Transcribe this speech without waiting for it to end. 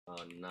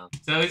Oh no. Is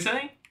that what he's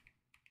saying?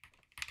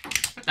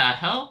 What the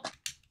hell?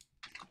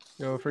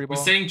 Yo, free We're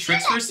ball. setting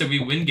tricks first so we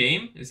win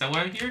game? Is that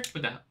why I'm here?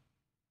 What the hell?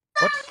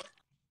 What?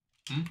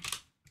 Hmm?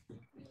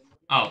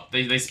 Oh,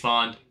 they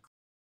spawned.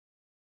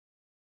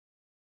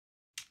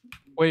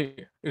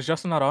 Wait, is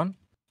Justin not on?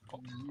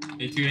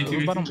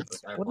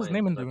 A2. What is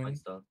Naaman doing?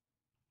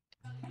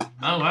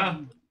 Oh, wow.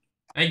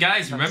 Hey,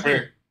 guys,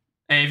 remember.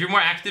 Hey, if you're more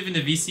active in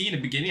the VC in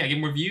the beginning, I get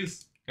more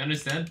views. You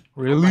understand?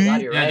 Really? Oh my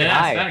God, you're right. Yeah,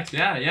 Hi. that's facts.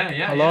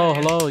 Yeah.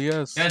 Hello,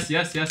 yes.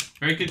 Yes.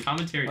 Very good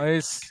commentary.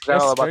 Nice.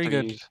 That's all Yes, about very the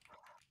good. views.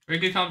 Very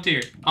good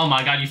commentary. Oh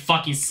my God, you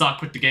fucking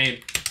suck with the game.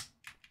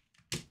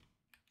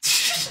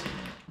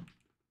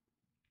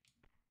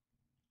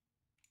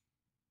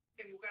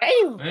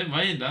 Hey,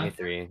 why you done?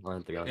 3.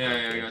 1 3.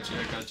 Yeah,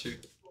 I got you.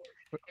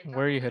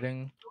 Where are you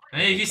hitting?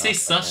 Hey, if you say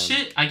sus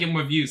shit, I get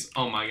more views.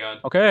 Oh my God.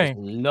 Okay.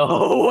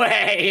 No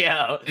way,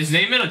 yo. Is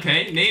Naaman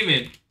okay?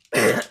 Naaman.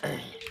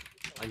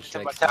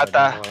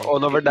 Batata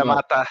all over the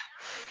mata.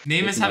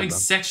 Naaman's having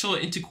sexual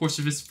intercourse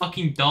with his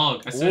fucking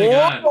dog. I swear to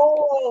God.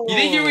 You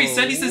didn't hear what he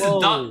said? He says his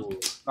dog.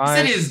 He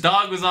said his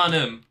dog was on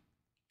him.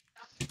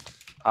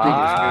 What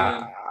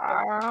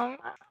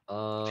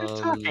you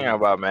talking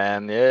about,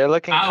 man? You're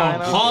looking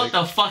kind I'll of. pull up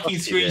the fucking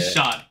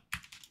screenshot.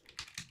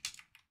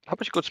 How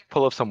about you go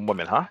pull up some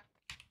women, huh?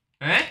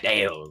 Eh?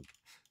 Damn.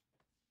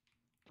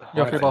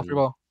 Yo, free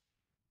ball.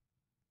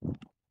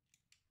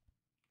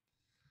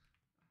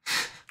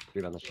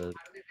 You're on the shit.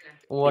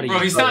 What are Bro,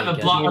 you he's not doing,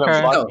 the block.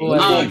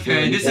 Okay.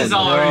 Okay, this is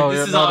all.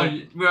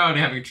 We're already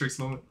having a tricks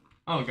moment.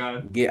 Oh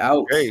God. Get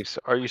out. Graves,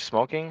 are you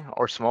smoking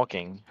or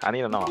smoking? I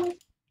need to know.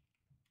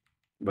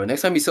 Bro,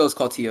 next time you sell, it's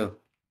called TO.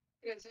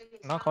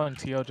 I'm not calling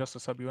TO just to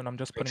sub you, and I'm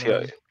just putting TO.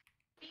 it in.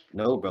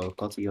 No, bro,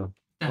 call TO.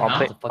 The I'll hell?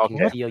 play.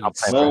 Fucking Okay, TO, you I'll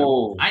play.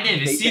 No. I didn't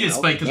even Take see that this out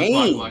spike because the the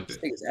block game. blocked it.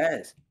 Take his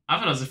ass. I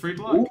thought it was a free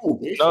block. Ooh,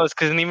 bitch. No, it's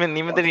because Neiman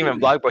didn't even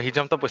block, but he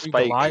jumped up with He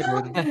Spike. glided.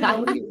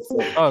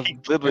 Oh, He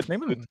glid with.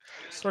 Naaman,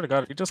 swear to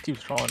God, he just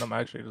keeps throwing them.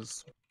 Actually,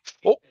 just.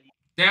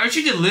 Damn, aren't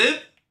you to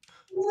live?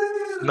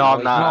 No,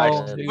 I'm not.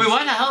 No. Actually. Wait,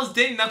 why the hell is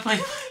Dane not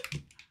playing?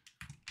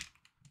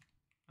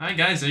 Alright,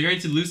 guys, are you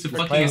ready to lose to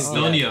fucking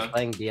Estonia?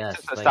 Playing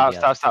DS.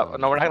 Stop.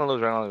 No, we're not gonna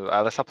lose.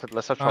 Let's stop.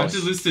 Let's stop I'm trolling. to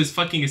lose to his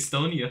fucking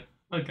Estonia.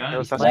 Oh God.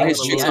 Let's stop Playing His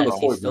trolling. tricks on the DS,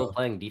 court, he's still bro.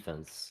 playing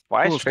defense.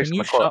 Why Cool, is Tricks can on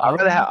you the court? shut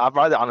up? I'd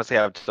rather honestly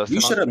have Justin.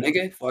 You shut on. up,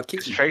 nigga. Fuck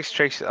kick you. Tricks.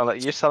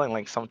 You're selling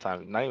like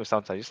sometimes, not even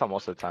sometimes. You sell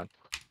most of the time.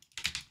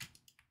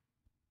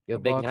 Yo,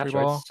 big Ball, nap free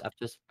shorts after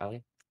this,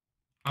 probably.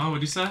 Oh,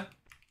 what'd you say?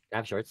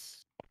 Nap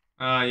shorts.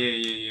 Yeah.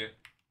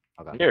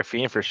 Okay. You're a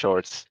fiend for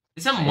shorts.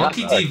 Is that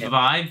Monkey D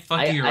vibe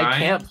fucking Orion? I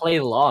can't play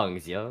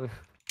longs, yo.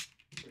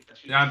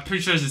 Yeah, I'm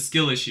pretty sure it's a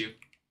skill issue.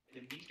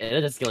 It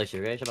is a skill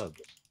issue, right? Shut up.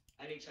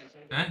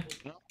 Eh?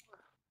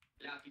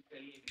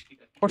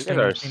 Of course, You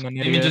guys are-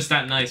 Naaman just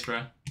that nice,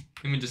 bro.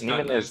 Naaman just that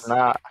Even nice. is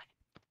not.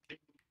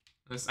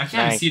 I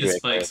can't even see the Thank you,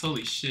 spikes.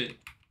 Holy shit.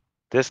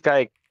 This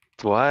guy.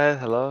 What?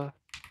 Hello.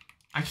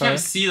 I can't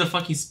see the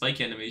fucking spike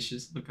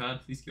animations. Oh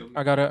God, please kill me.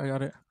 I got it. You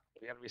gotta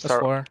That's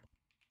restart. 4.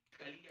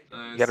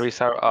 You gotta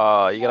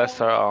restart. You gotta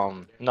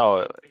start.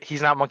 No,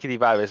 he's not Monkey D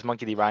Vibe. It's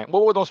Monkey D Ryan.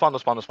 Whoa! Don't spawn.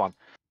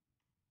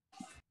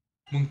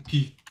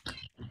 Monkey.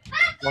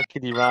 Monkey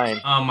D Ryan.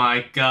 Oh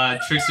my God,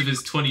 tricks of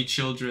his 20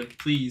 children.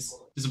 Please.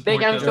 Just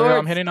Big abort out them. short.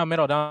 I'm hitting down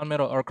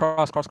middle, or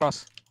cross.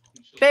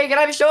 Big, get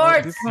out of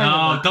shorts!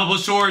 No, double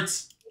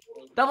shorts.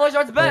 Double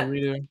shorts bet!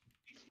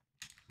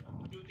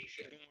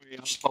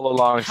 Follow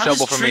along. How does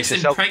Selbo Tricks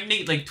formation.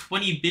 impregnate like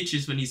 20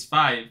 bitches when he's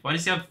 5? Why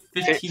does he have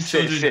 15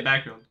 children in the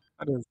background?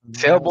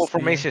 Sailboat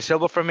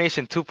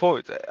formation. 2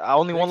 points.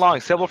 Only one long.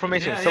 Sailboat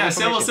formation. Yeah,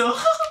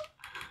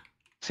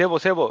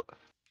 Sailboat.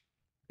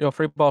 Yo,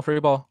 free ball.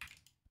 What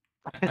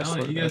the hell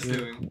are you guys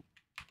doing?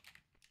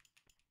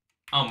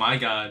 Oh my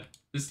God,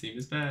 this team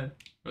is bad.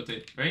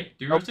 Rotate, right?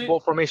 Do you rotate?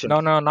 Sailboat formation. No,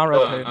 not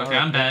rotate. Okay,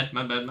 I'm bad.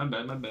 My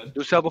bad.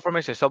 Do sailboat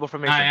formation.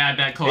 I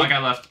bet. Cool, I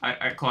got left.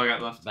 Cool, I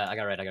got left. Bet, I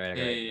got right.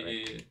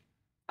 Yeah.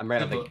 I'm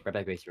right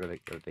back base.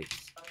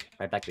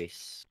 Right back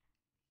base.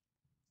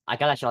 I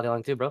got that shot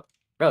along too, bro.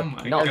 Oh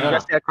my No.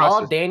 God.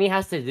 All Danny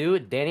has to do,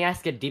 Danny has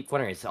to get deep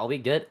corners. All we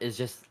get is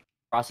just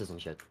crosses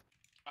and shit.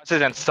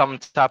 And some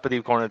top of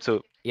the corner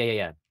too.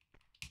 Yeah.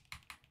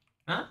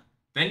 Huh?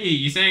 Benny,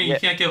 you saying you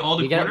can't get all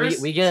the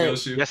corners? We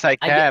get. Yes, I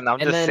can. I'm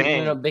just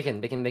saying. No,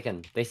 bacon.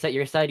 They set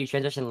your side, you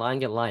transition line,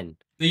 get line.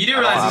 No, you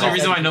didn't realize there's a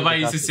reason why nobody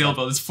uses uses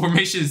sailboat. This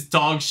formation is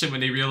dog shit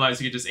when they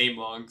realize you can just aim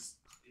longs.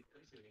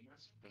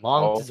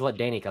 Longs is what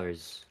Danny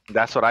covers.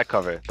 That's what I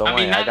cover. Don't I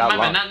mean, worry, I got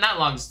long. not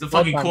longs. The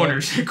fucking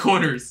corners.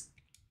 Corners.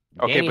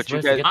 Okay, Danny's but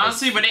you supposed to guys. get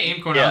Honestly, when they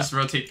aim corner, I'll just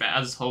rotate back.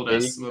 I'll just hold Yeah,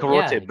 us. you can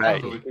rotate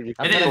back. I'm It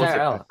playing is.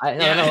 IRL.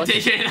 You're not gonna make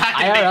this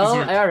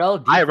work.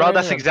 IRL. IRL,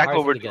 that's exactly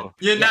what we're doing.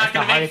 You're not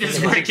gonna make hardest this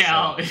thing to work get.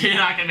 out. You're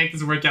not gonna make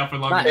this work out for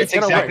long. It's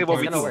exactly what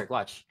we It's gonna do. work.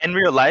 Watch. In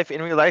real life,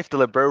 the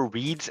libero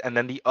reads, and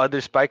then the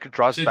other spiker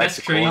draws Shit, back that's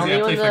to crazy. corner. I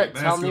play fucking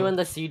Tell me basketball. when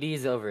the CD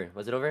is over.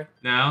 Was it over?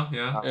 Now,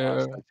 yeah.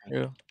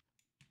 Yeah.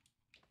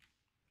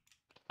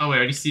 Oh wait,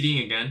 are you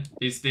CDing again?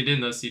 They didn't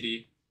know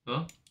CD.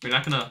 Oh, we're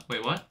not gonna.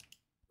 Wait, what?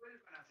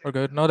 We're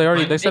good. No,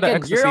 they said Bacon,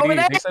 X the you're over CD.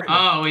 there? They said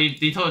Oh wait,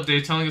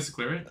 they're telling us to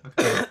clear it.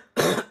 Okay.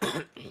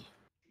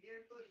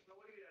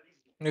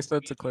 they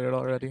said to clear it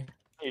already.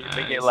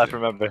 Bacon left,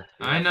 remember.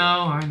 I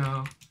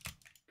know.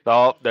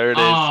 Oh, there it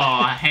is.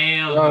 Oh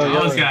hell! Yo, I yo,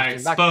 almost yo. got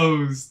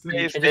exposed.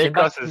 Stay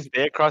across this.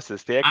 Stay across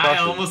this. Stay across I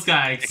this. almost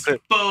got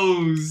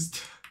exposed.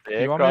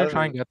 Stay You want me to across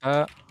try and get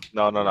that?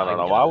 No.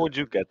 Why would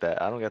you get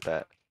that? I don't get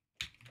that.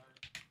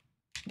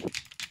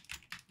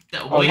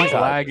 Oh, Wait, he's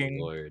lagging.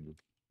 Lord.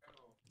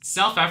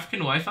 South African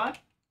Wi-Fi?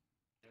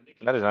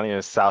 That is not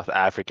even South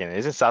African.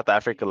 Isn't South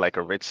Africa like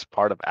a rich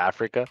part of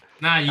Africa?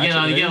 Nah, you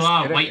Actually, get a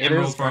lot of it white is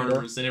emerald kinda.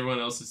 farmers, and everyone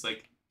else is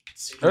like.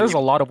 There's a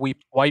lot of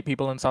white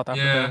people in South Yeah,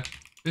 Africa.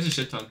 there's a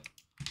shit ton.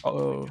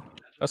 Oh,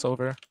 that's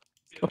over.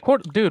 Of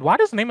course, dude. Why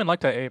does Naaman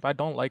like that ape? I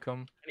don't like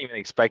him. I didn't even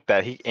expect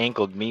that. He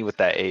ankled me with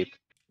that ape.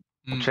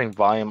 I'm Mm. turning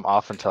volume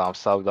off until I'm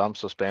subbed. I'm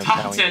so spam.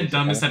 Top 10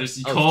 dumbest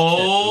headers.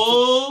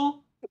 Oh,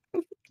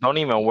 Cole. Don't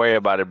even worry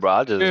about it,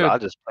 bro. Dude. I'll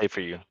just play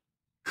for you.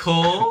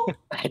 Cole.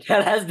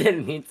 That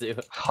didn't mean to.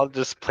 I'll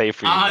just play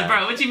for you. man.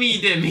 Bro, what do you mean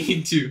you didn't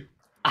mean to?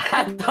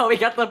 I thought we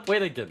got the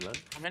point again, man.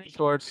 How many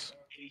shorts?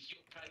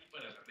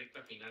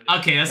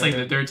 Okay, that's like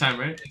the third time,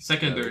 right?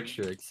 Second, Yo, third.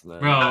 tricks, man.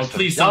 Bro,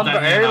 please stop Jump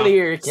that man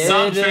earlier, off.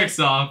 Sub kid. tricks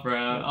off,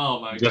 bro. Oh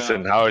my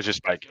Listen, god. how is your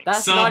spike?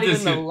 That's Sub not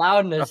this even the kid.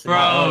 loudness. Bro,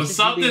 man. It's just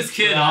sub being this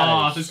kid trash.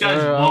 off. This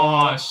guy's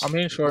washed. I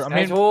mean short. This I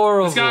guy's mean,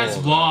 horrible. This guy's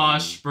man.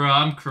 washed, bro.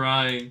 I'm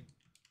crying.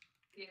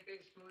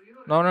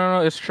 no.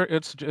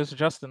 It's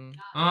Justin.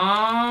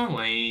 Oh,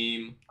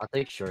 lame. I'll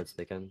take shorts,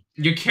 they can.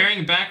 You're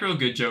carrying back real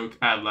good joke.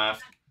 I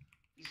laughed.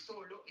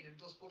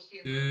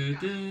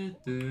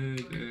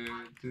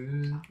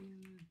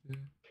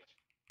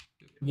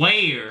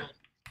 Where?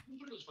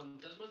 Los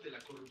fantasmas de la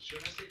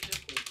corrupción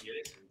acechan con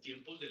fiereza en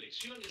tiempos de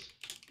elecciones.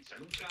 Quizá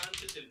nunca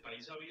antes el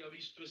país había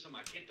visto esa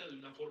maqueta de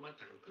una forma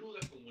tan cruda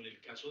como en el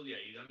caso de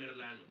Aida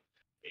Merlano.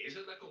 Esa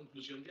es la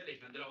conclusión de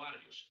Alejandra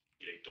Barrios,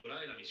 directora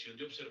de la misión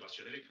de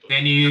observación electoral.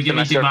 Then you get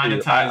me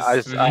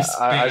demonetized.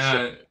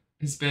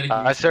 Hispanic.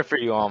 I serve for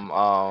you.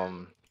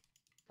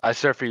 I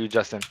serve for you,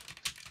 Justin.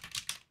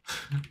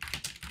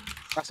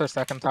 That's their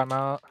second time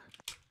out.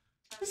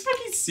 There's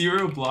fucking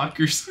zero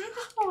blockers.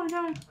 Oh my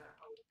god.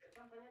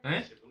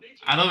 Right?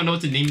 I don't even know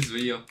what to name this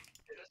video.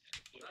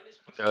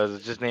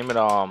 Just name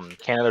it.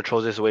 Canada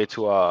chose its way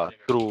to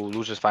through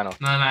losers final.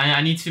 No,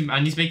 I need to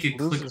make it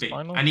Losers clickbait.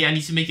 final? I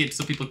need to make it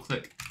so people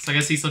click. So I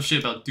gotta say some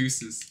shit about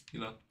deuces, you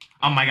know.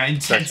 Oh my god,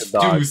 intense Such a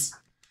dog. deuce.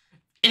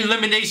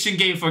 Elimination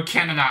game for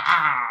Canada.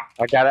 Ah.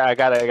 I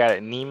got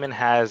it. Neiman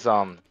has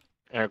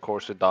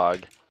intercourse with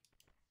dog.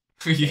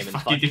 You Even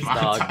fucking fuck this dog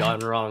demonetized. gone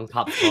wrong.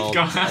 Cop called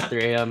Gone. at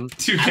 3 a.m.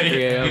 2 At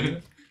 3 a.m.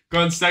 a.m.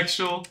 Gone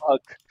sexual.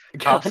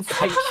 Gun Cops-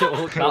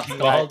 sexual. Cops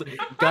called.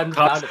 Gun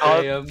Cops found at called.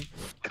 3 a.m.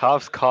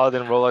 Cops called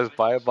in Roblox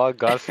Volleyball.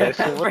 God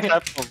session. What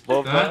type of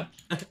bull, Huh?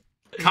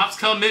 Cops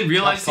come in,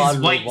 realize Cops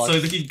he's called white, so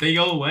Roblox. they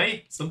go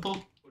away.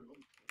 Simple.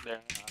 Yeah,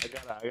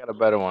 I got a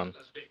better one.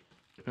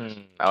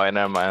 Oh wait,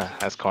 never mind.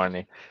 That's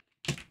corny.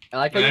 I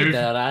like how Every- you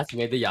dead ass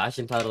made the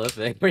Yashinnn title of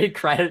thing where you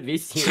cried at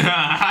VC.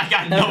 I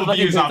got no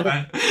views off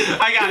that.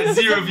 I got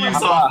 0 views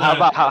How off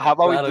about, that. how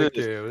about I we don't do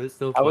this? care, but it's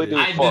still How we funny.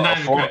 do I did not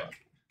even crack.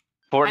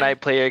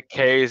 Fortnite player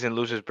carries and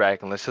losers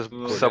bracket. Let's just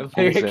Oh, sub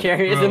Favorite goals in.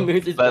 carriers Bro. and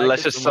losers. Let's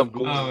brackets just for sub my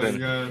goals Oh my in.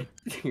 god.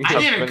 goals. I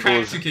didn't even crack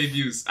goals. 2K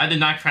views. I did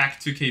not crack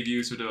 2K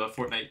views with the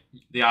Fortnite,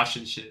 the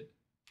Yashinnn shit.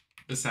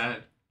 It's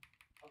sad.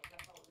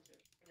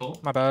 Cool.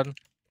 My bad.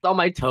 It's on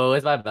my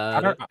toes, my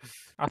bad.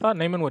 I thought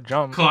Naaman would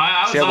jump. Cool.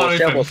 I was all the way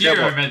from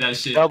here. I read that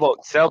shit.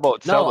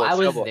 Sailboat. No, I was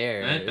sailboat.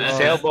 there. Right, It right. was-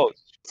 Sailboat.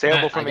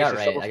 Sailboat I from got Mason,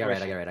 right. sailboat I got from right. I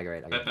Mason. got right. I got right.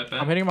 I got right. Bet, bet,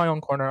 bet. I'm hitting my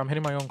own corner. I'm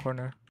hitting my own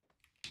corner.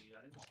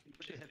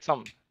 Hit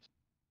some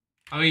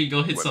Oh, you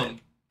go hit Women.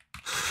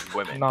 some.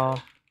 women. No.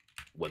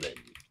 Women.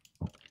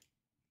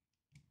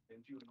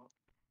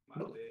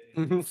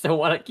 So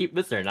wanna keep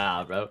this or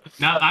nah, bro?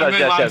 Now I'm going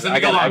Yes, longs. yes, Let me I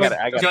go got it, longs.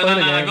 I got it. Go, Play the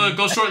no, game.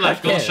 go short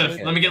left. Go Okay, shift.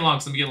 okay, Let me get okay.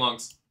 longs. Let me get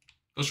longs.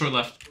 Go short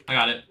left. I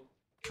got it.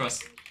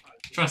 Trust.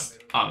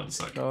 Oh, it's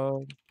like.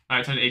 Go.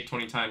 Alright, I tried 8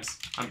 20 times.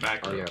 I'm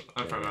back. Oh, bro. yeah.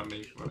 I'm from about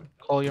me.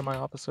 Cole, you're my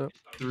opposite.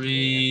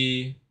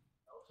 3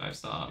 5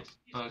 stop.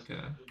 Okay.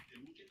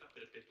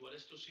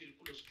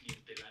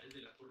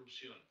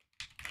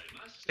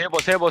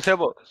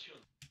 Sailboat.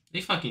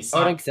 They fucking Oh,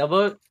 suck. like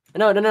sailboat?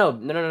 No.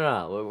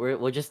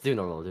 We'll just do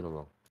normal. Do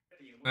normal.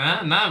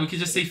 Nah, we could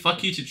just say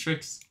fuck you to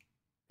tricks.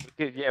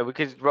 We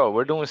could, bro.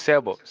 We're doing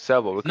sailboat. We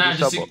could Nah,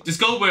 do sailboat. just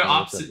go where No,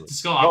 opposite. sailboat.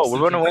 Just go Bro, opposite. we're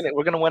gonna tricks. win it.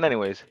 We're gonna win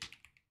anyways.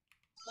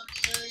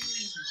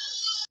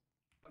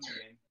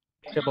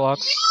 Good block.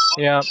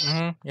 Yeah.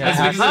 Yeah. That's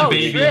because of the Oh,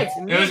 baby. tricks,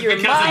 It was you're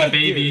because of my the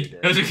baby. dude.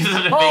 It was because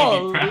of the baby.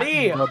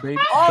 Holy! The baby.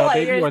 Oh, The my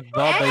baby ears. or the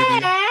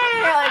baby.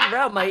 Like,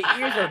 bro, my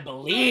ears are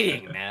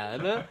bleeding,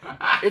 man.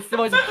 It's the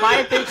most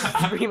high-pitched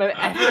scream I've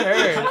ever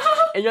heard.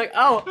 And you're like,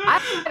 oh, I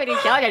haven't even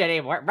counted it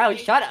anymore. Bro,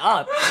 shut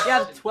up. You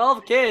have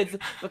 12 kids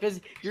because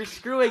you're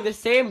screwing the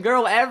same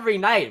girl every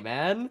night,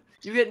 man.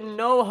 You get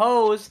no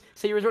hoes,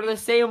 so you resort to the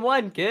same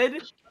one,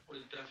 kid.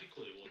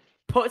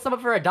 Put some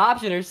up for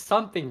adoption or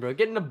something, bro.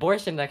 Get an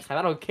abortion next time.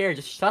 I don't care.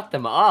 Just shut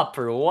them up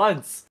for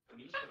once.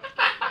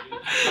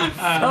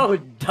 So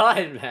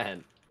done,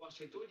 man.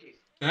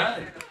 Yeah.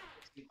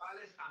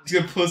 He's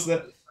gonna post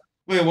that.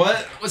 Wait, what?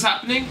 What's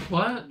happening?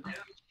 What?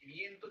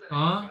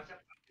 Huh?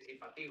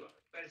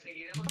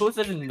 Who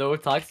says no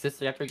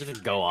toxicity after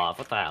just go off?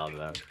 What the hell,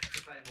 bro?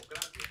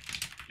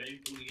 La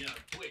impunidad,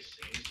 pues,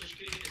 en estos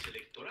crímenes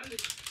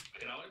electorales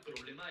agrava el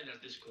problema de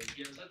las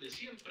desconfianzas de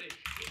siempre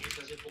en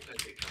estas épocas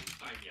de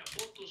campaña,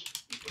 votos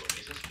y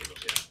promesas que no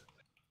se hacen.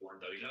 Juan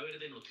David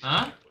Laverde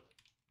Huh?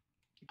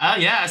 Oh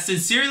yeah,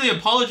 sincerely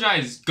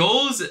apologize.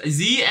 Goals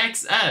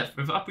ZXF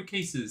with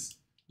uppercases.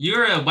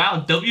 You're a wow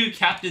W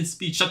captain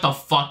speech. Shut the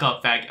fuck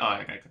up, fag. Oh,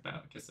 I gotta cut that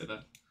out. I can't say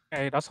that.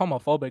 Hey, that's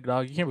homophobic,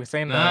 dog. You can't be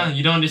saying Nah, that.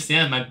 you don't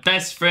understand. My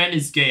best friend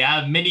is gay. I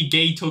have many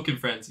gay token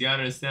friends. You gotta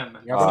understand,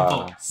 man.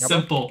 Yeah,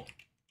 Simple.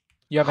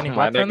 You have any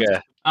My black friends?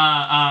 nigga.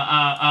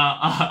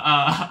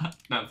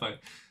 Not funny.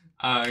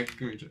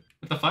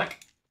 What the fuck?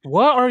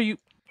 What are you?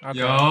 Okay.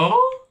 Yo.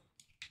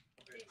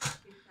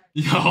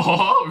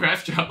 Yo,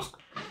 ref troll.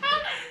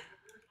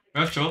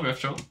 Ref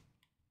troll.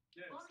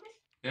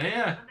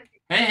 Yeah.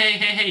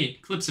 Hey.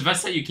 Clips, if I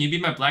set you, can you be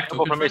my black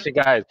token friend? Formation,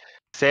 guys.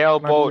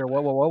 Sailboat.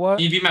 What?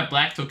 Can you be my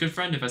black token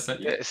friend if I set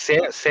you?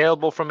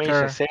 Sailboat formation.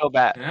 Sure. Sail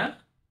back. Yeah?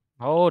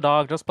 Oh,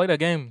 dog, just play the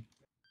game.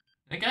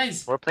 Hey,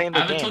 guys. We're playing the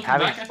I have a game, token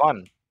having black-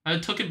 fun. I have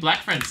a token black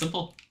friend.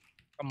 Simple.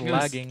 I'm Yes.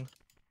 lagging.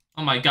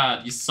 Oh my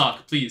god, you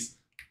suck. Please.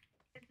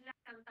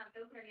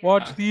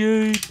 Watch the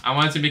 8. I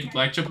wanted to make a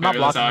black joke, I'm but I not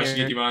realized I blocking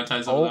actually you. get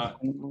demonetized over that.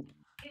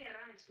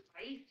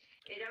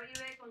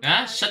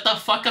 Yeah, shut the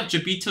fuck up,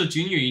 Jabito Jr.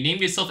 You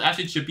named yourself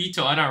after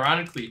Jabito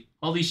unironically.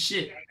 Holy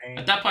shit.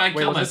 At that point, I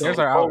killed myself. There's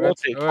our out.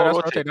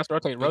 Rotate, Let's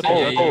rotate.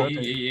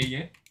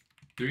 Yeah.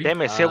 3.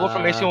 Damn it, sailboat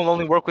formation will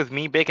only work with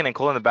me, Bacon, and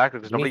Cole in the back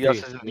because nobody else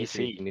is in me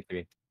three. DC. Give me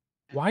 3.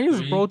 Why is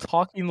 3. bro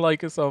talking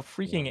like it's a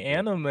freaking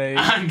anime?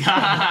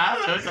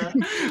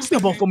 God.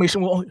 Sailboat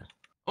formation will only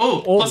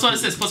Plus one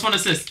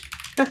assist.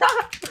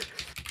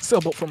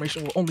 sailboat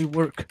formation will only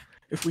work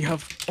if we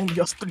have only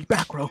us 3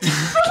 back row.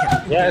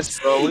 Yes,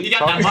 bro. You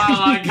got that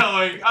monologue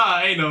going. Oh,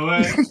 ain't no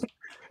way.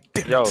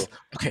 Yo.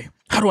 Okay,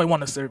 how do I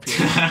want to serve here?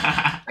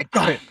 I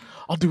got it.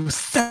 I'll do a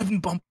 7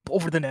 bump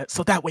over the net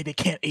so that way they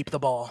can't ape the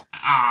ball. Oh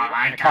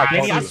my god.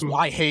 Danny,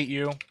 I hate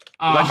you.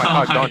 Oh like my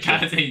cock, my don't you?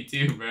 god, I hate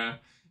you, bro.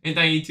 Ain't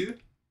that you too?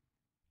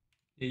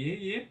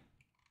 Yeah.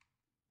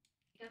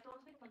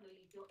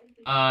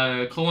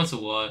 Cole wants a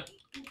what?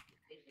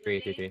 3.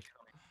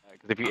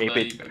 If you I ape thought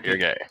it, you- you're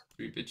gay.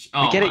 3 bitch. You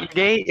Oh, get it? my- You're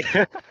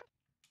gay?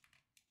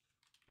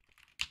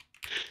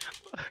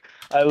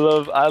 I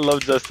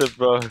love Justin,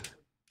 bro.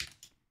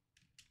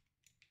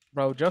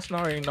 Bro, Justin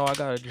already know I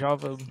got a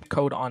Java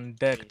code on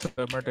deck to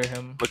murder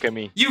him. Look at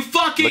me. You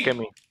fucking. Look at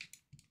me.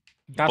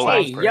 That's Hey, what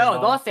I'm Hey, saying, yo,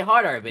 dog. don't say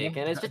hard R,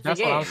 Bacon. It's just a That's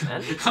what game,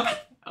 I'm man.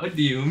 What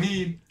do you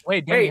mean?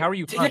 Wait, Danny, how are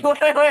you from? Wait.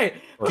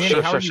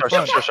 Danny, how are you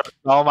from?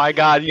 Oh my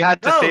god, you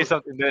had to No. say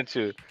something, didn't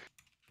you?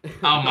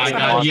 Oh my That's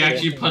god, you awesome.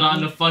 actually put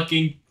on the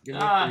fucking Give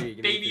me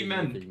 3. baby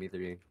men. Give me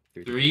 3.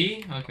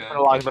 3? Okay.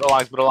 Middle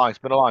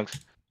longs.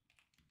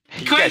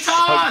 You guys suck,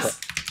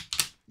 Kratos!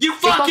 You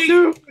fucking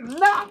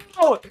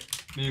No!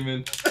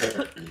 Neiman.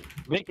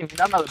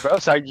 bro. No, bro.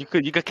 Sorry, you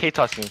could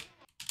K-toss me.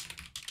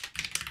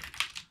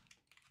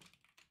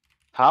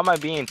 How am I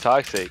being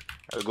toxic?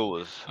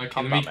 Google's. Okay,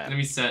 Come let on, me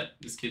man. set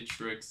this kid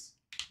tricks.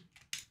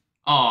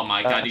 Oh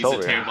my god, It's he's a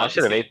over. terrible I at this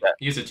should've game. ate that.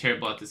 He's a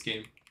terrible at this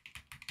game.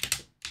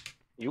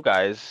 You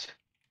guys.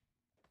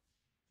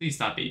 Please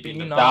stop aping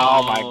the No.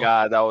 ball. Oh my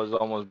god, that was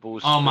almost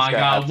bullshit. Oh my This guy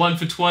god, had 1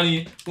 for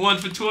 20. 1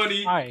 for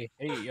 20. I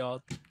hate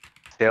y'all.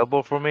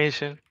 sailboat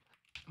formation.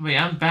 Wait,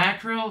 I'm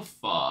back real?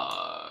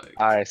 Fuck.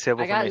 Alright,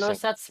 sailboat I got formation. no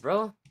sets,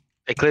 bro.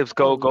 Eclipse,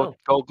 Oh,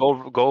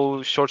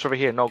 go shorts over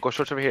here. No, go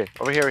shorts over here.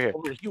 Over here.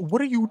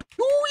 What are you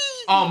doing?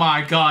 Oh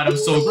my god, I'm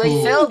so Like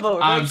cool.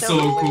 sailboat, I'm like so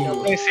sailboat.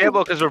 cool. Playing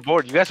sailboat because we're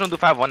bored. You guys want to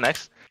do 5-1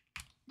 next?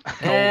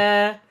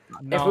 If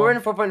No. we were in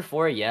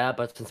 4.4, yeah,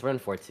 but since we're in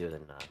 4.2,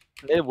 then not.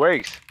 It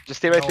works. Just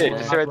stay right No, there. we're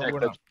Just stay not- right there. we're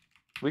Eclipse.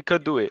 We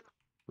could do it.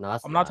 No,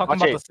 that's I'm not talking Watch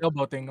about it. the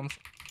sailboat thing.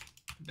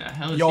 The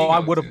hell is Yo, he I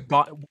going would to? have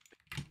got.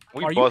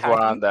 We Are you both were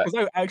hacking? on that.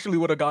 Because I actually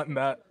would have gotten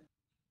that.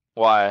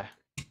 Why?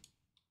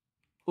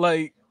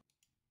 Like,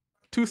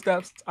 2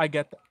 steps, I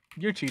get that.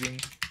 You're cheating.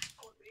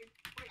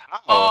 How?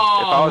 If I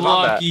Oh, was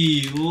on that.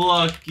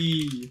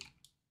 lucky.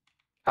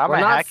 How am We're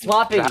I not hacking?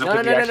 swapping. How No.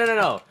 could we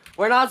actually-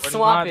 We're not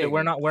swapping.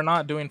 We're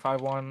not doing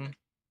 5-1.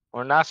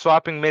 We're not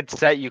swapping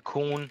mid-set, you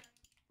coon.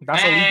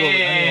 That's illegal. Anyways.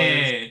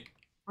 Hey!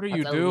 What are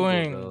you That's illegal,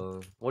 doing?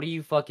 bro. What are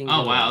you fucking Oh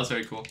doing? wow, that's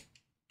very cool.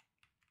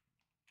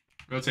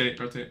 Rotate.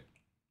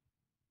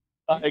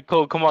 Alright,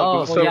 cool. Come on.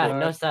 Oh, go well, yeah, circle.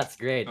 no stats.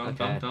 Great.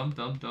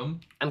 Dumb. Okay.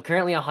 I'm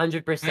currently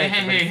 100%.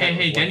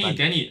 Hey,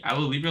 Denny, I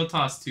will Libero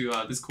toss to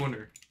this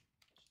corner.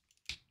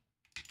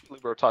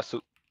 Libero toss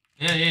suit.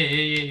 Yeah.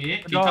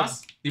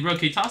 K-toss. Libero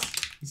K-toss.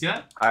 You see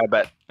that? I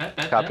bet.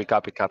 Bet.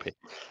 Copy.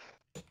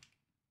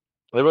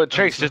 Libero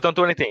tricks. Just don't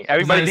do anything.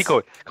 Everybody Nice.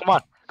 decoy. Come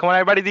on,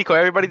 everybody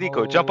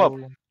decoy. Jump up.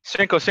 Oh.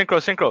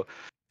 Synchro.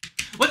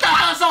 What the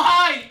hell? So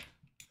high!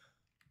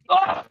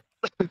 Ah!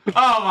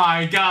 Oh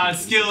my god,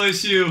 skill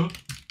issue.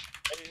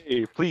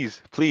 Hey,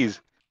 please.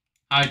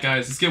 Alright,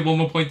 guys, let's get one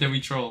more point, then we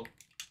troll.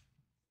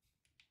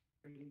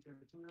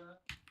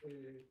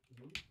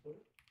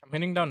 I'm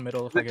hitting down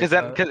middle if I get Cause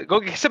that. then,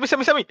 go send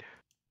me.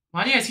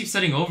 Why do you guys keep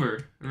setting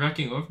over?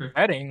 Wrecking over?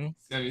 Heading?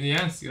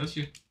 Yeah, skills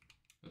you.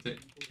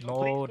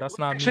 No, that's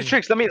not me.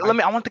 Tricks, let me.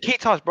 I want the K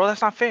toss, bro.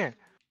 That's not fair.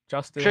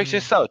 Justin. Tricks,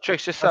 just sell.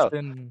 Tricks, just sell.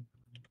 Justin.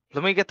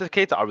 Let me get the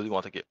K toss. I really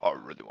want the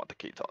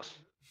K toss.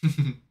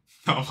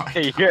 Oh my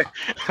Hey, god. here.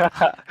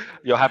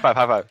 Yo, high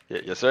five.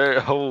 Yeah, yes,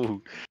 sir.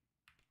 Oh.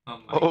 Oh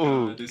my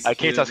Oh. god. This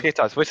K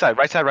toss. Which side?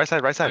 Right side.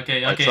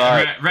 Okay, Right okay.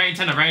 side. Right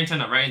antenna.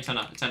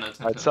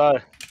 Right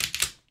side.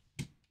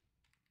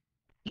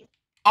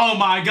 Oh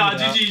my god,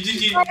 Yeah.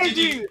 GG.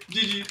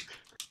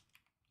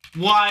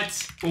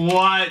 What?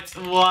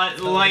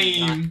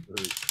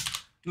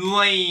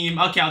 Lame.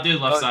 Okay, I'll do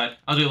the left side.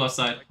 Left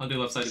side.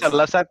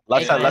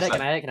 Left side.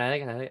 Can I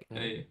hit it?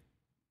 Hey.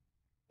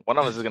 One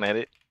of us is gonna hit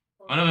it.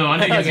 One of you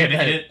guys gonna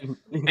hit it.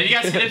 And you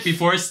guys hit it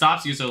before it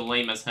stops, you guys are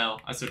lame as hell.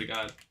 I swear to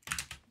god.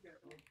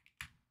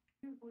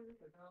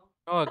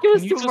 Oh, Give can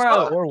us you two just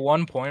more. score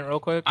 1 point real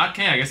quick?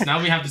 Okay, I guess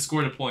now we have to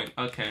score the point.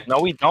 Okay. No,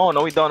 we don't.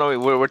 We're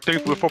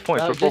 4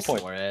 points. No, We're 4 just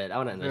points. score it. I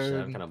want to end this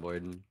shit. I'm kind of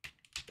bored. You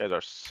guys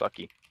are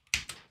sucky.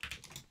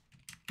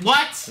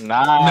 What?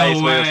 Nice.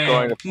 No way of way.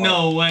 scoring the point.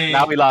 No way.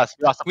 Now we lost.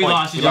 We lost the We point.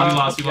 lost. We Yeah,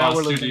 lost.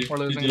 we're losing, we're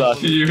losing.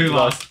 GG. We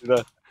lost.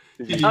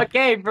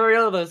 Okay, for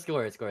real though,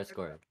 score.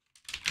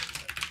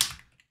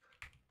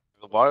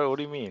 Why? What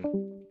do you mean?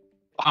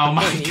 Oh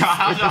my Shit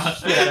out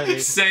of me. god.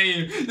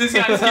 Same. This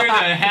guy scared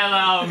the hell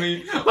out of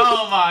me.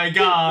 Oh my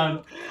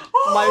god.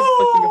 My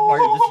fucking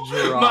heart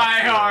just dropped. My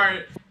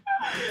heart.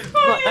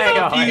 My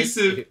heart.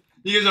 Abusive.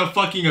 You guys are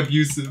fucking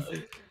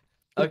abusive.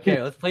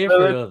 Okay, let's play it for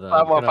real though.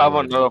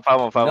 5-1. No,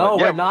 5-1. No,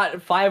 Yeah. we're not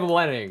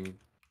 5-1ing.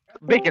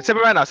 Bacon, send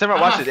me right now. Watch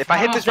Ah, this. If I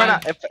hit this right now,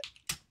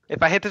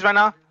 if I hit this right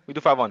now, we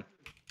do 5-1.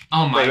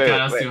 Oh my Wait,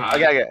 god, that's too high.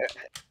 Okay.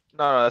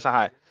 No, that's not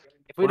high.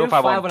 If we We're do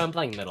doing 5-1. 5-1, I'm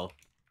playing middle.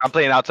 I'm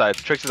playing outside.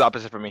 Tricks is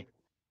opposite for me.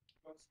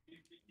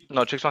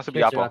 No, Tricks wants to be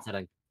Tricks, you're oppo. not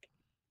setting.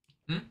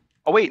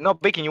 Oh wait, no,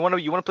 Bacon, you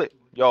wanna play?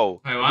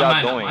 Yo, Wait, what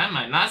why y'all doing? am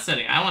I not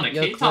setting? I want a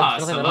Yo, K Clips, toss.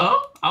 go ahead, Hello?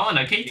 I want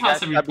a K You toss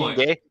guys every stop being point.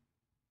 gay?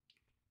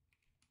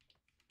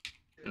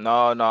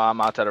 No,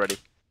 I'm outside already.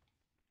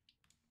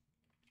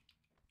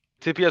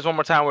 TPS one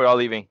more time, we're all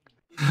leaving.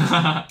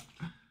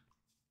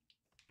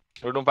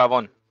 We're doing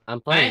 5-1.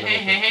 I'm playing middle.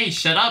 Hey,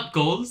 shut up,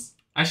 goals.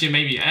 Actually,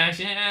 maybe. I'm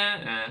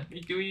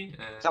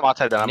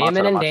outside then. I'm Naaman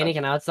outside. and Danny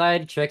can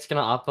outside, Tricks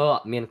gonna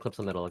oppo, me and Clips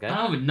in middle, okay? I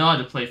don't even know how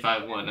to play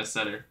 5-1 as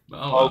setter. But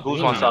Oh, Goose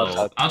I'll wants try my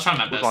outside. best. I'll try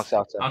my Who's on best.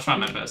 south side? I'll try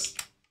my best.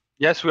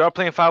 Yes, we are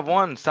playing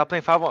 5-1. Stop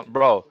playing 5-1,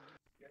 bro.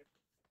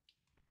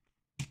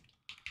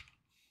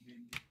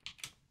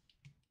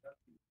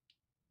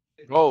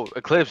 Bro,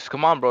 Eclipse,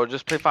 come on, bro.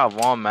 Just play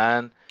 5-1,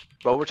 man.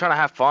 Bro, we're trying to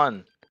have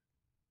fun.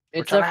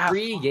 It's trying to a have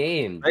free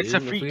game. It's a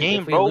dude. free If we-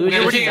 game, if we bro. lose We this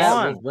already set,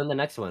 won. we'll win the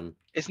next one.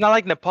 It's not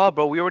like Nepal,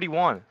 bro. We already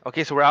won.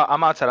 Okay, so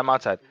I'm outside.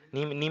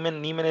 Neiman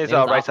is Naaman's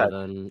right oppo side.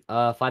 then.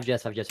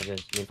 5GS. I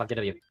mean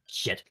 5JW.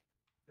 Shit.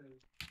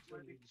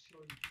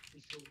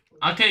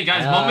 Okay,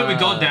 guys, moment we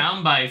go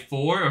down by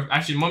 4, or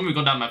actually, moment we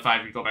go down by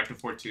 5, we go back to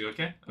 4-2,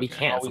 okay? We Okay.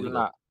 can't. No, we so do we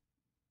not.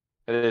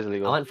 It is I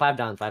legal. want 5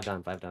 down.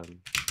 You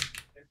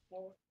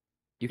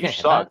You can't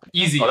hit suck.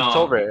 Easy. Oh, it's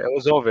over. It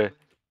was over. that?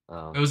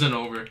 Oh. It was an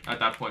over at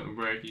that point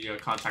where he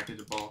contacted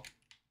the ball.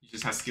 He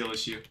just has skill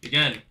issue.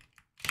 Again.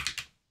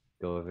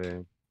 Go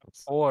over.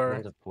 That's 4.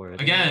 mine's a 4.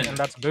 Again. And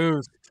that's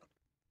boost.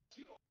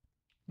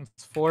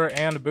 It's 4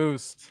 and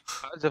boost.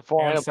 It's a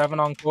 4 And 7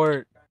 on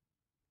court.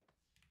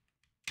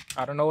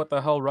 I don't know what the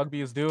hell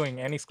Rugby is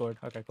doing. And he scored.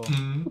 Okay,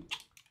 cool.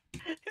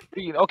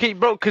 Okay,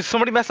 bro, because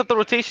somebody messed up the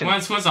rotation.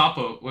 Who's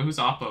Oppo? Wait, who's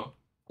Oppo?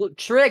 Look,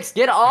 Tricks,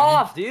 get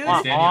off, dude.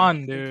 Come Not on,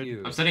 Thank dude.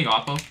 you. I'm setting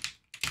Oppo.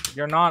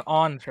 You're not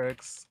on,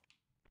 Tricks.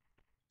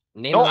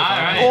 Name No, was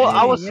alright. on. Oh,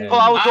 I was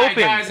Alright,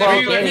 open. guys, Well,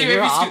 if okay,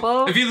 you're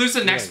Oppo? you lose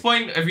the next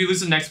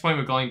Good. point,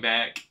 we're going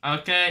back.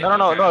 Okay. No.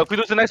 okay. If we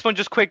lose the next one,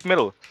 just quick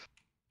middle.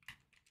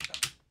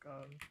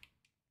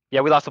 Yeah,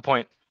 we lost the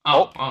point.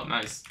 Oh,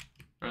 nice.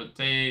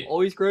 Rotate.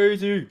 Always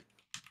crazy.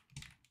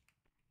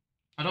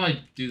 How do I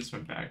do this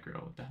from back row?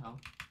 What the hell?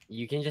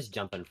 You can just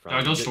jump in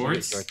front. Do I go You go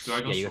shorts? Do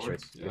I go yeah, you go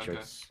shorts? shorts. You go Yeah, okay.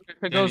 shorts. If it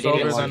Yeah, goes you over,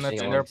 did then once, that's you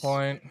their once.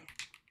 point.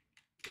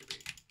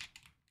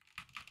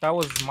 That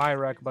was my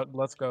wreck, but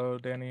let's go,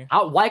 Danny.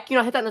 Why can you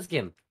not hit that in this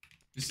game?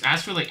 Just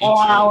ask for like. Oh,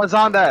 HJ. I was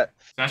on that.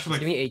 Just ask for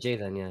Just like. give me AJ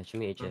then, yeah. Show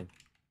me AJ.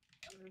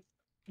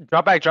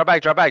 Drop back. Help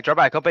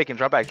Bacon.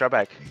 Drop back.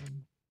 Let's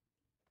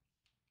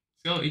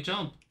go. Eat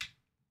jump.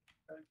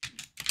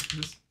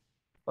 Just-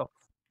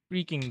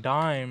 Freaking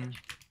dime.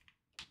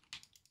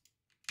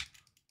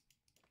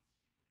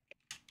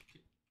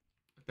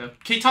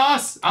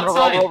 K-toss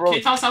outside. Roll.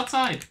 K-toss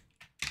outside.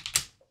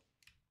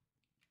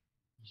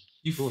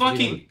 You Cool,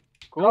 fucking.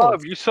 Oh,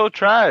 you're so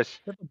trash.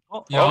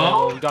 Oh, Yo.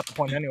 well, you got the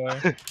point anyway.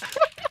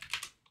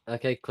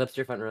 Okay, Clips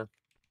your front row.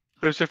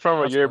 Push it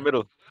from That's your fine.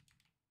 middle.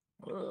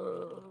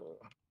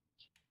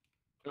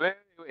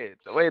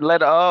 Wait.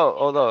 Let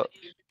hold up.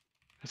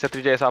 It's a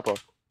 3J Oppo.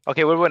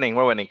 Okay, we're winning,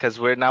 because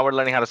we're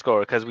learning how to score,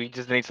 because we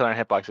just need to learn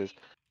hitboxes.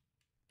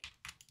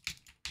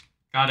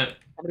 Got it.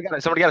 Somebody got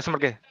it. Somebody got it.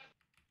 Somebody got it.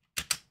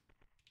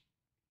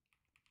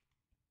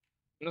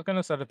 I'm just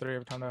gonna set a 3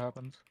 every time that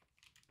happens.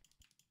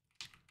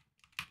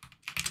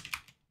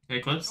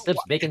 Okay, clips. Clips,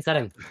 bacon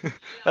setting.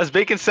 That's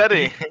bacon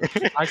setting.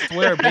 I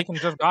swear, Bacon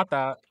just got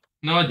that.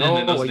 No, I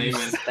didn't. That was what you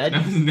naming. said?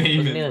 That was naming,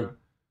 Wasn't bro. it?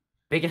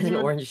 Bacon has an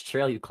orange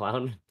trail, you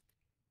clown.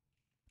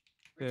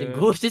 Yeah. Did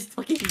Goose just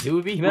fucking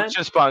do me, man? Goose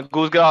just spawned.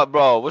 Goose got out,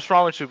 bro. What's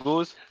wrong with you,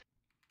 Goose?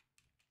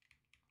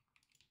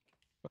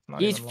 That's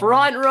not He's even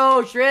front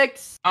row,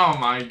 Tricks! Oh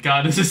my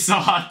god, this is so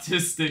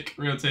autistic.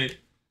 Rotate.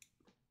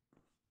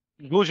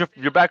 Goose,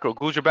 your back row.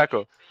 Goose, your back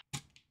row.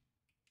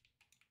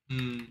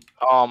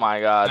 Oh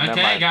my god. never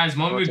Okay, mind. guys,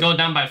 when we go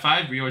down by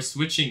 5, we are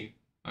switching.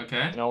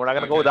 Okay? No, we're not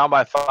gonna go Okay. down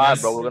by 5,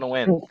 Yes. bro. We're gonna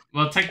win.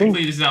 Well,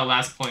 technically, this is our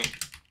last point.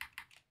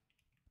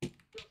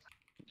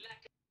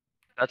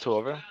 That's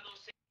over.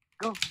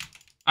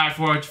 Alright,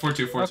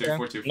 4-2, 4-2, Okay.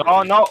 4-2.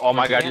 No, no. Oh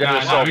my god, you Yeah,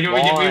 guys are so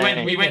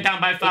no, we went down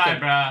by 5,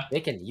 Bacon. bruh.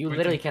 Bacon, you Bacon.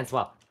 literally can't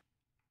swap.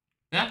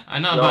 Yeah, I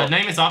know, Yo. but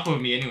name is Oppo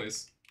with me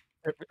anyways.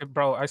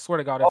 Bro, I swear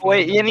to God. Oh if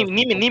wait, Neiman doesn't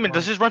Neiman, go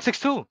does for this run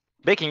 6-2?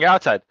 Bacon, you're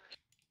outside.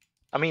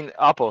 I mean,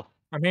 Apple.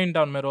 I'm hitting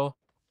down middle.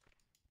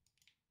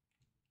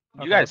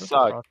 You Okay, guys this is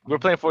suck. rough. We're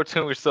playing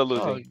 4-2, we're still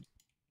losing.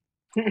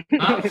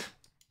 Huh?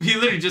 He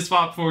literally just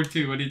swapped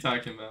 4-2. What are you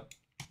talking about?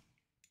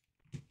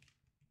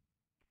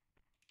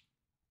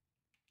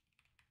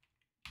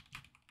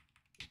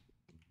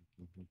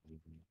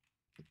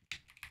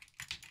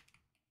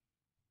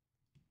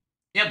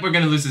 Yep, we're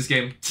gonna lose this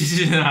game.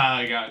 Oh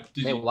my god.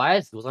 Wait, GG. why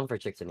is Goose on for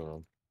Chicks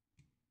anyway?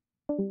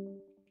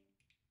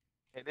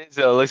 It is,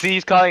 look, see,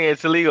 he's calling it.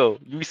 It's illegal.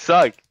 You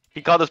suck.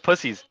 He called us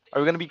pussies.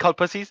 Are we gonna be called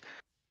pussies?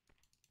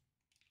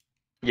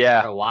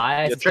 Yeah. Bro, why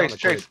Yeah, is this on the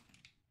Tricks, court?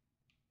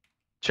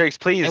 Tricks,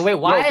 please. And wait,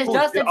 why Yo, is Goose,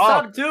 Justin get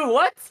off. sub too?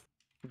 What?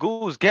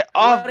 Goose, get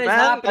off, is man.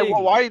 Like, happening?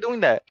 why are you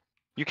doing that?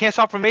 You can't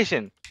stop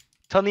formation.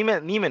 Tell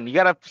Neiman, you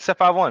gotta set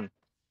 5-1.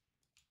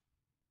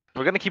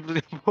 We're gonna keep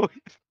losing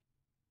points.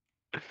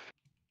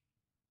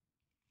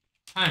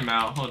 Time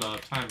out. Hold up.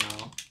 Time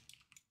out. What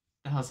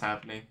the hell's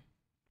happening?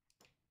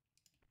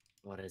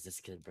 What is this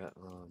kid, bro?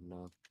 Oh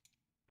no.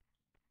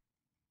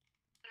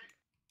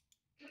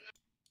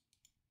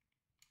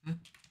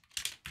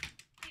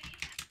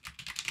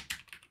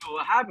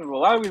 What happened, bro?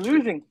 Why are we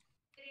losing?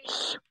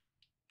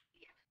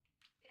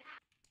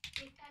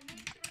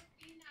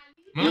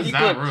 When was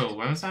that rule?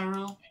 When was that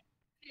rule?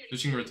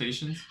 Switching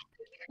rotations?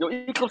 Yo,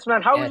 Eclipse,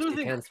 man, how are Yes, we you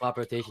losing? can swap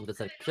rotations. It's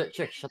like,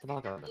 Chick, shut the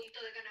fuck up. How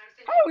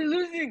are we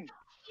losing?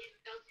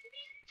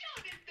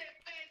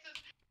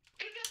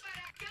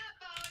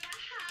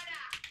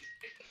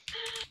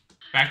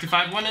 Back to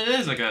 5-1 it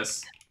is, I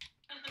guess.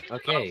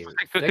 Okay, 6-2,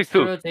 fix the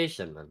 6-2.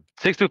 rotation, man.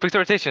 6-2, fix the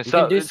rotation. You So,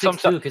 can do some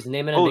 6-2 because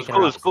Neiman and Bacon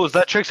are opposites. Goose,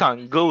 that Tricks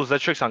on. Goose,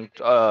 that Tricks on.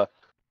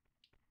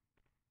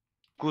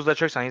 Goose, that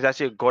Tricks on. He's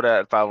actually good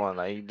at 5-1.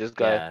 Like, this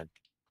guy. Yeah,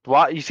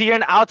 Why? You see, you're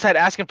an outside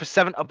asking for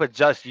 7 up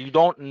adjust. You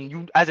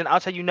as an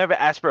outside, you never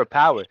ask for a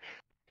power.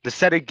 The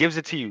setter gives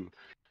it to you.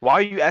 Why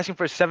are you asking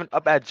for 7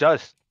 up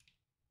adjust?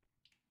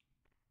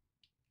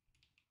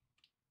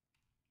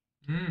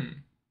 You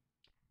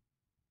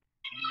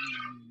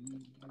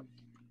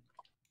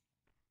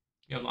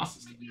have lost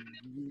this game.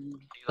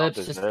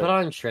 Clips, just put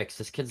on Tricks.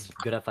 This kid's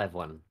good at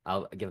 5-1.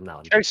 I'll give him that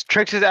one.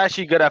 Tricks is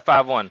actually good at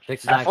 5-1.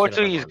 Tricks is At actually good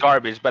 4-2, at he's 5-1.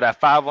 garbage, but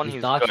at 5-1, He's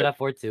he's dog shit good. at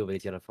 4-2, but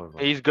he's good at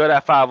 4-1. He's good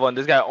at 5-1.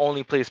 This guy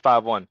only plays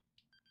 5-1.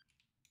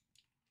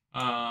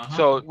 Uh-huh.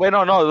 So wait,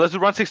 no, let's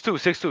run 6-2,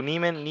 6-2.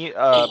 Neiman,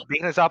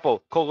 Bacon and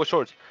Apple, Cole, go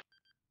shorts.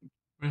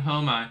 Where the hell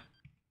am I?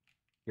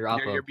 You're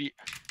up.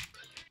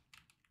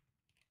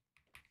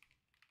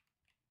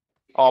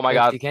 Oh my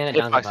god. You can't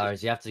If advance I the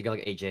powers. You have to go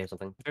like AJ or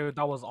something. Dude,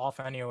 that was off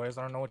anyways.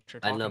 I don't know what you're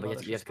I talking know, about.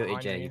 but you have to go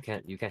AJ.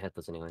 You can't hit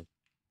this anyway.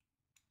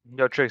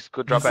 Yo, Tricks,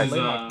 good drop This back.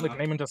 is, Like,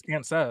 Neiman just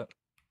can't set.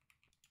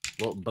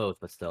 Well, both,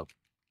 but still.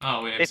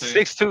 Oh, wait, I'm It's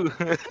saying.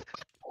 6-2.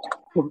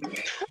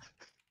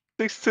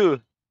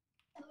 6-2.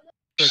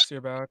 Tricks,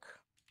 you're back.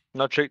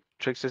 No,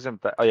 Tricks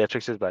isn't back. Oh yeah,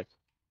 Tricks is back.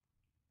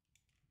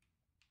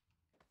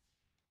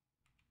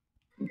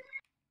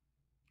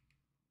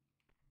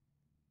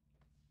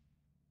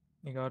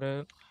 You got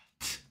it.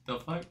 The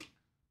fuck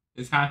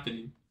is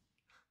happening?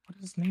 What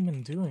is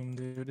Neiman doing,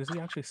 dude? Is he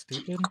actually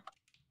stupid?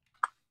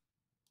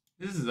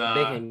 This is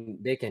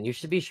Bacon, you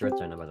should be short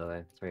right now, by the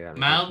way. That's where you're at.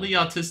 mildly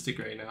autistic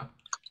right now.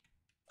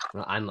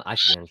 No, I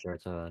should be on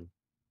short, so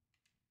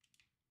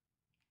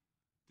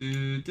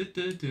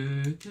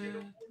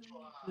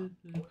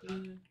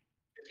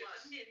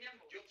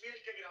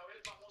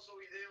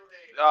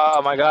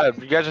Oh my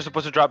god, you guys are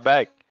supposed to drop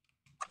back.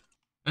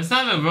 That's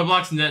not even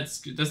Roblox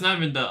Nets. That's not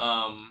even the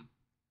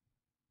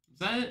Is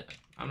that it?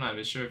 I'm not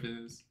even sure if it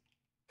is.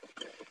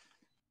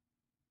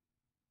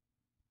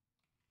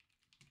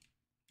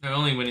 They're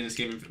only winning this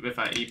game if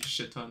I ape a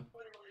shit ton.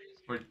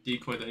 Or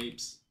decoy the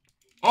apes.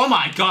 Oh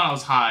my god, I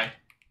was high.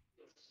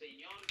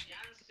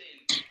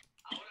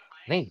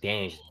 I think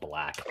Danny's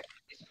black.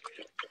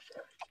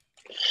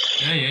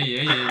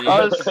 Yeah.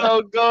 I was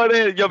so good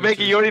in. Yo,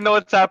 Mickey, you already know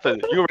what's happening.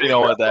 You already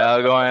know what the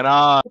hell going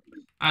on.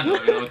 I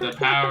don't know what the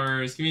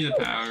powers. Give me the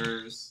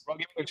powers. Bro,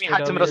 give me a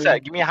high to middle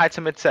set. Give me a high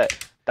to mid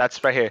set.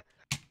 That's right here.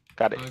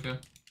 Got it. Okay.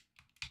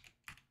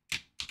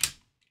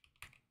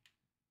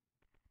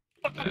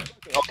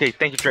 Okay,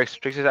 thank you, Trix.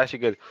 Trix is actually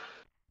good.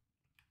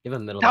 Give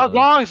him middle. Now,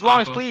 longs,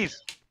 Aqua. please.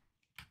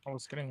 I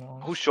was getting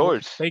long. Who's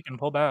shorts? They can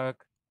pull back.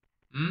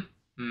 Good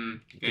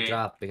Okay.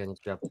 drop. Big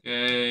drop.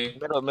 Okay.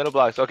 Middle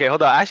blocks. Okay,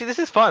 hold on. Actually, this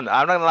is fun.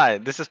 I'm not gonna lie.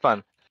 This is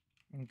fun.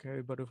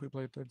 Okay, but if we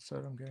play third set,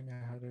 I'm getting a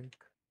headache.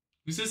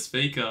 Who's this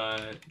fake? Ah,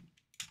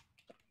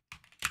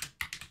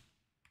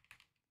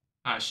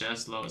 shit,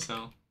 that's low as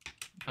hell.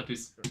 I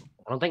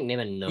don't think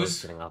Neiman knows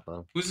Who's- getting up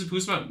though.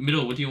 Who's my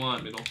middle? What do you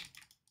want, middle?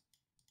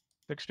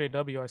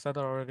 6JW, I said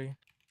that already.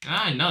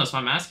 Ah, I know. That's why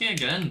I'm asking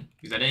again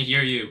because I didn't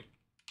hear you.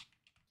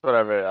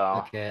 Whatever.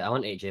 Okay, I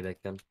want 8J back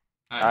then.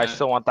 I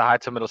still want the high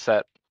to middle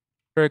set.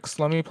 Trix,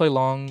 let me play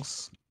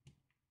longs.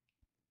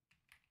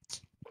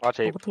 Watch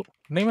Oh, it. what the-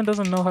 Neiman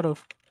doesn't know how to.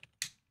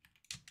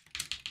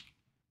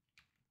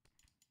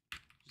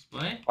 Just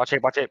play. Watch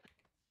it. Watch it.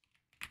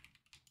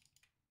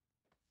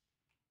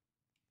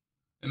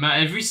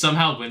 If we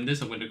somehow win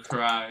this, I'm gonna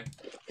cry.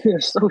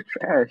 You're so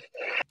trash.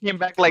 Came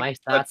back My like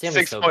stats game is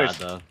 6 so points.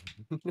 bad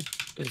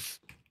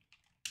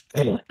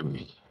though.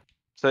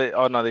 So,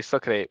 oh no, they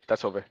still could 8.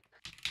 That's over.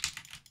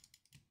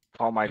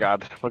 Oh my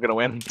god, we're gonna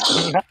win.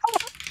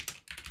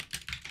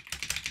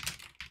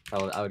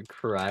 I would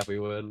cry if we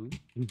win.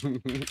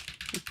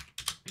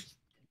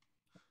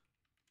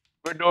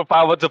 We're doing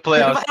 5-1 to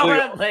playoffs.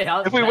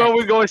 If we win,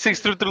 we're going 6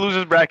 through the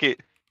losers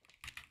bracket.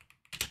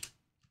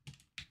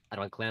 I don't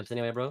want clamps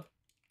anyway, bro.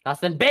 That's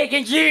them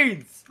bacon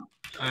jeans!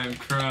 I'm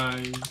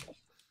crying.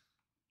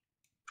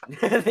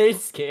 They're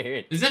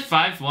scared. Is it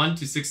 5-1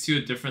 to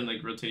 6-2 a different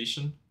like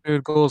rotation?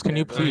 Dude, goals, can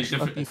you Yeah, please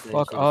different- shut the different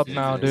fuck things. up Is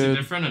now, it dude?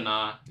 different or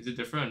not? Is it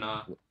different or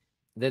not?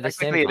 They're the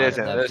same Technically it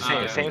isn't. concept, They're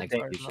the just same different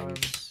thing.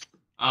 executions.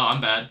 Oh,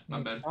 I'm bad.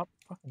 I'm bad. Stop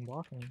fucking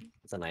blocking.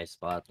 It's a nice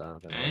spot though.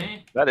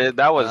 Eh?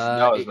 That was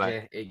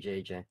nice.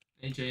 AJ.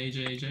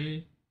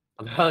 AJ.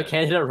 Oh,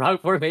 Canada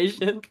rock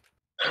formation.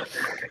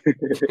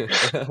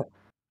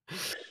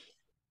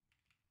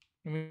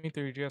 Give me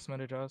 3GS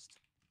mid adjust.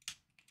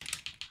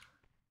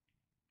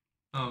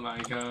 Oh my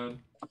god.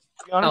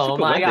 To be honest, we Oh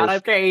could my win god, this.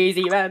 I'm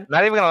crazy, man.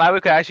 Not even gonna lie,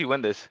 we could actually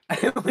win this.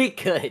 We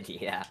could,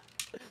 yeah.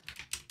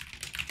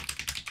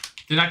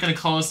 They're not gonna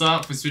call us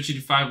up for switching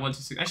to 5-1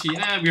 to 6. Actually,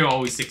 we were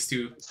always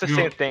 6-2. It's the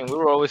same thing. We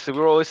were always 6-2.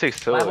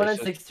 5-1 and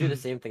It's just- 6-2 the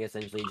same thing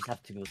essentially. You just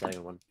have to go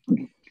second one.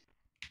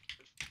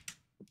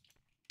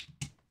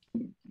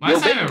 Why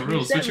is Yo, that a Bacon, rule?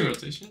 you sent Switching me.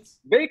 rotations?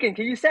 Bacon,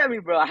 can you set me,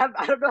 bro? I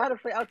don't know how to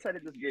play outside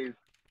of this game.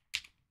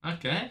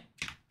 Okay.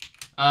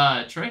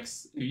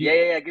 Tricks?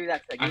 Yeah. Give me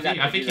that set. Give me I that set,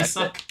 think give you me that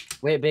suck. set.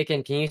 Wait,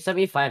 Bacon, can you set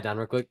me 5 down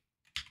real quick?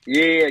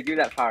 Yeah, give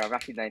me that power. I'm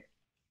actually nice.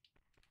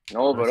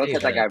 No, bro, Let's don't see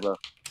touch that that. guy, bro.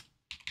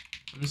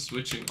 I'm just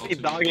switching. He's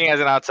dogging as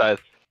an outside.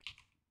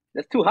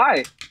 That's too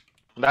high.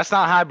 That's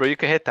not high, bro. You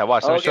can hit that.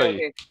 Watch, let me show you.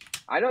 Okay.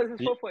 I know this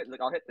is 4 point. Look,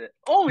 I'll hit it.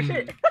 Oh, Hmm.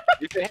 shit.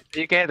 You can hit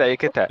that. You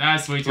can hit that.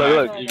 That's way too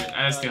Look, high. look.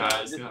 That's too high.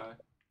 That's too high.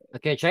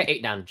 Okay, try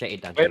 8 down. Try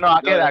 8 down. Wait, no,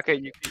 I get that.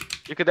 Okay,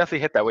 you could definitely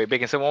hit that. Wait,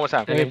 Bacon, say it one more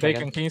time. Okay. Hey, Second.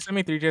 Bacon, can you send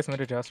me 3GS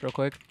mid adjust real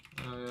quick?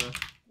 Yeah.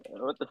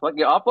 What the fuck?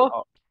 Your Oppo?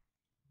 Oh.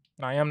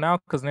 I am now,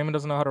 because Neiman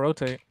doesn't know how to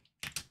rotate.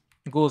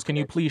 Ghouls, can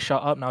you please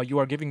shut up now? You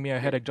are giving me a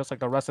headache just like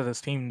the rest of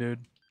this team, dude.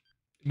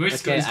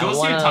 Where's Okay, is I Ghost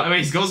wanna-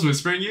 Wait, is Ghost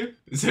whispering you?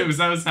 Is that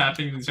what's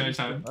happening in the same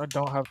time? I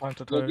don't have time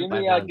to Yo, type. give Five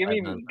me, down, give five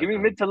me, down, give me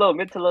five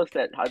mid to low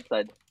set,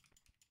 outside.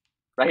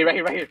 Right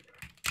here.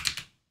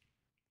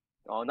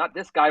 Oh, not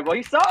this guy, bro.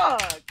 He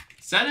sucks.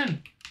 Send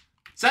him.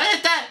 Send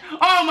it that.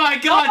 Oh my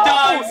god,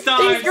 dives. He's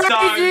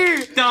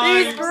crazy!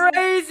 He's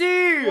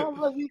crazy!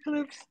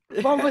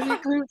 Bombas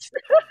eclipse.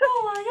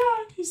 Oh my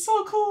god, he's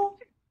so cool.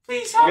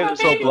 Please have You my guys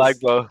are so babies. black,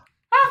 bro. Have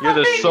You my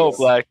guys are so babies.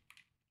 black.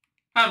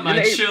 Have my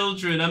You're the-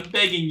 children. I'm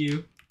begging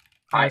you.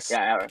 Nice.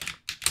 Yeah.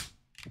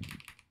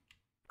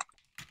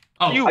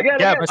 Oh. You I got it,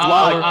 get I got it.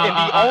 blocked. And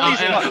the only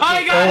spot.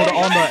 I got it.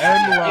 On the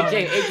end line. AJ.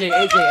 He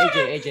got the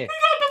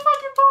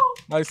fucking ball.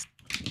 Nice.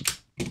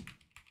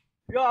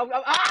 Yo, I'm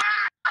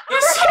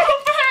It's so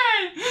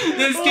bad.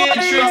 This kid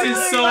Tricks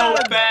is so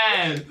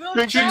bad.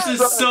 Tricks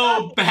is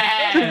so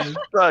bad.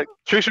 Look,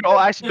 Trish are all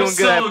actually You're doing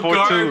good at so 4-2.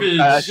 garbage.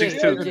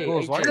 6-2.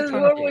 Ghouls, why are you AJ,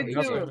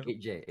 trying to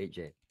AJ, adjust AJ.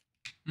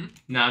 it?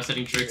 Nah, I'm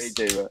setting Tricks.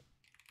 AJ, bro.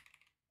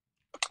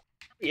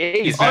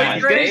 He's Oh, bad.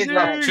 he's crazy.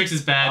 Tricks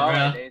is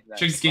bad, bro.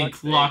 Tricks is getting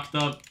clocked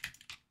up.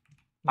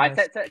 I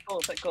Nice. set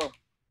cool.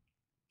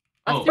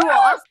 Oh. That's too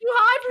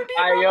high for me,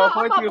 Alright, bro. yo,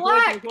 I'm not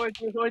black.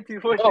 42.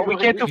 Oh, we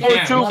can't do We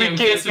 4-2. can't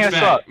We switch can't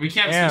back. suck. We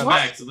can't Damn. switch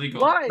back. It's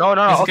illegal. Why? No.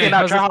 It's Okay, okay. now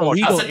Because try it's hard.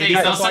 illegal. I'll set the ace.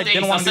 I'll That's why I set the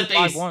didn't ace. I'll want to set do the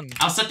ace. 5-1.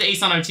 I'll set the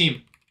ace on our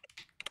team.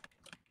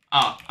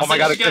 Oh Oh my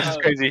god, this again. is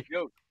crazy.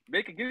 Yo,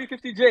 make it. Give me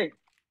 50J.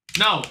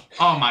 No.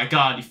 Oh my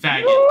god, you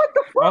faggot. What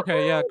the fuck?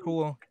 Okay, yeah,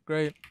 cool.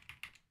 Great.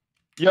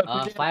 Yo,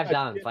 5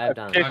 down. 5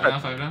 down. Okay.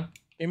 Five down.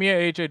 Give me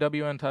a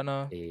HAW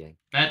antenna. Yeah.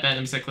 Bad. Let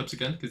me set clips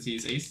again because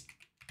he's ace.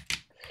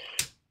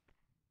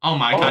 Oh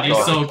my Oh god, my he's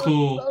God. so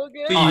cool. So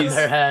good. Please. On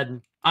their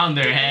head. On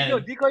their Yo,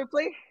 head. decoy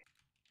play?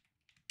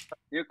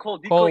 You're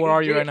cold. Decoy Cole, where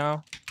are you AJ. right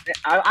now?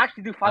 I'll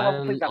actually do 5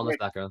 I'm plays that on this work.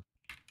 back row.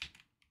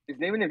 Is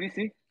name in the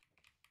VC?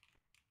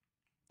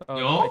 Yo.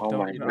 I Oh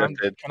my don't,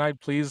 God. can I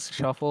please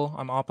shuffle?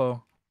 I'm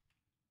Oppo.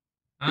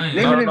 I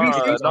Name No, it no, in no,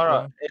 VC?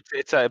 no.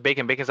 It's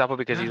Bacon. Bacon's Apple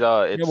because he's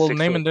Yeah, it's well, 6'2".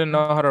 Naaman didn't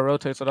know how to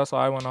rotate, so that's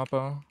why I went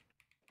Oppo.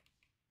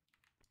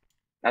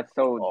 That's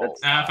so. Oh.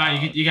 That's. Nah,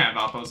 fine. You got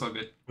Valpo. It's all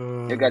good.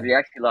 You guys, we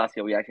actually lost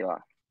here. We actually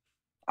lost.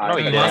 No,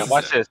 you you didn't. lost.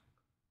 Watch this.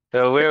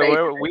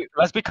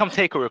 Let's become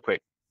Takeo real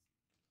quick.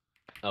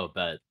 Oh,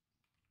 bet.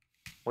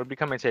 We're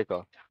becoming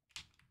Takeo.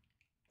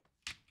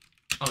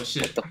 Oh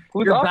shit.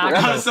 Who's You're off? back.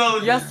 That's- I'm so.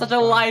 You have such a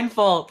line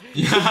fault.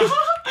 Yeah.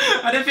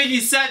 I didn't think he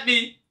set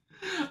me.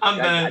 I'm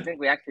I bad. think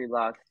we actually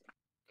lost.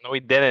 No, we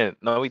didn't.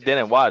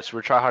 Watch,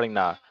 we're tryharding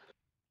now.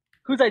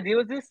 Whose idea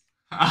was this?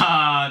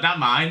 Not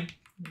mine.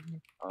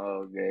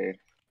 Okay.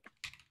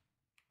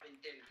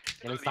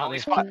 Can we The stop only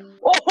me? spot,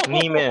 Oh,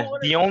 Neiman,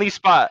 what the only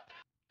spot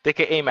they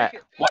can aim at.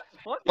 What?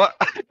 What? What?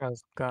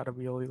 That's gotta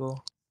be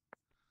illegal.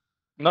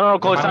 No,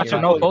 Cole, it's You're not back, too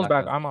you're No, cold. Cole's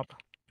back. I'm up.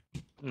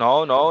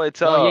 No,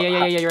 it's Oh,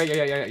 yeah, you're right.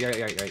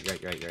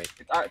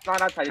 It's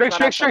not outside. Tricks.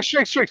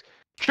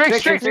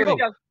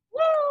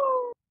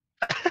 Woo!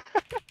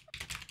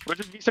 We're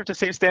just research to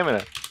save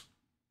stamina.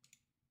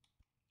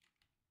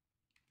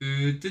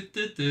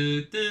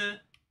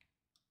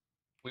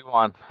 We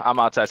won. I'm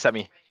outside. Set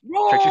me.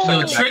 Tricks, you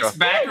No, suck. Trick's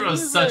back row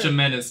is such a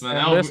menace, man.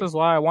 And this is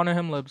why I wanted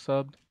him lib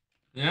subbed.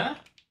 Yeah?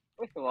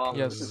 First of all,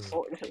 Yes. this is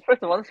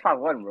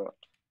 5-1, bro.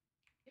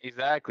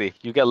 Exactly.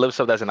 You get lip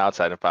sub as an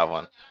outside in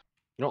 5-1.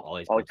 You don't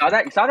always. Oh, you saw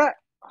that? You saw that?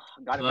 Oh,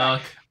 got it Look,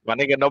 back. My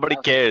nigga, nobody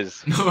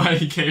cares.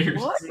 nobody cares.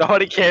 What?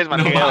 Nobody cares, my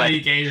nigga. Nobody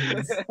Like,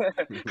 cares.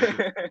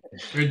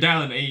 We're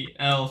down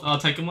 8L. I'll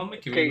take him on the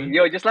Okay,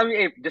 yo, just let me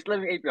ape,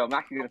 yo. I'm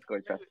actually gonna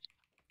score, trust.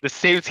 the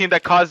same team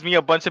that caused me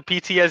a bunch of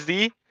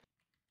PTSD.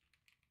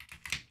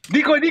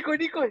 Decoy!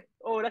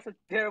 Oh, that's a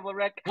terrible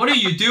wreck. What are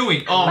you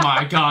doing? Oh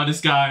my god,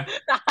 this guy.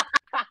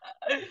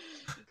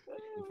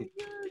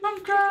 I'm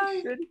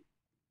crying.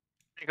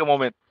 Take a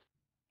moment.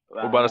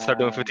 We're about to start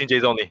doing 15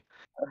 J's only.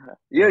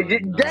 Yo, Oh,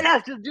 no.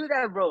 deadass, just do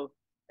that, bro.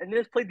 And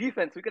just play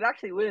defense. We could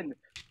actually win.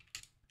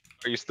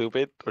 Are you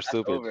stupid or That's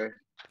stupid? over.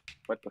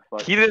 What the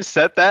fuck? He didn't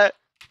set that.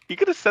 He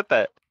could have set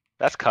that.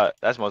 That's cut.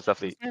 That's most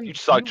definitely. You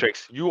suck,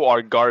 Tricks. You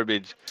are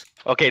garbage.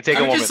 Okay, take a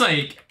I'm moment. just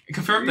like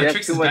confirm that Yeah,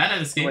 Tricks too is much- bad at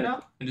this too game much.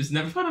 now and just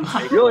never put him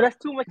on. Yo, that's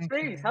too much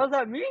space. How's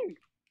that mean?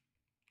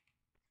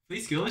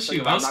 Please skill issue.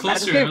 Like, I was I'm not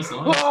bad at closer. this I was game.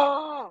 long.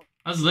 Oh!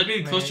 I was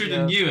literally Man, closer yeah.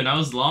 than you, and I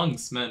was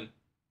longs, man.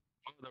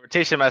 The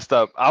rotation messed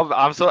up.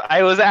 I'm so.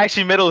 I was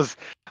actually middles.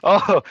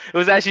 Oh, it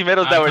was actually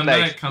middles that were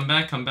nice. Come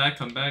back.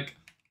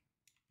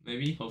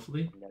 Maybe,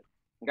 hopefully.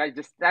 Guys,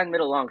 just stand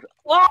middle long.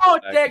 Oh,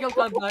 Jacob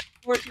comes back.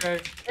 For sure.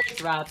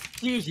 It's wraps.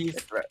 GG's.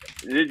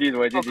 GG's,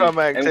 boy. Go GG's. come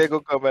back. And- Take a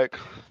come back.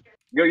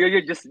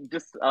 Yo, just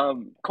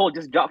Cole,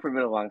 just drop for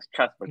middle longs.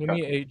 Trust me. Give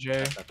me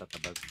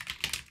 8J.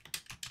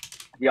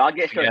 Yeah, I'll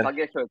get shorts. Yeah. I'll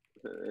get shorts.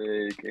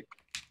 Okay.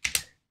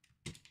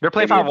 They're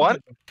playing 5-1.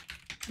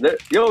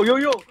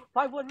 Yo.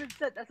 5-1 mid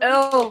set. That's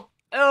Ew.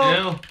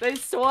 Ew. They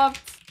swapped.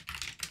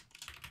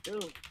 Ew.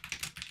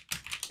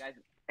 Guys,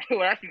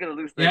 we're actually gonna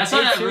lose. Yeah, that's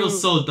why that too.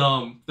 rule's so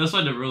dumb. That's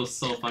why the rule's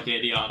so fucking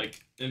idiotic.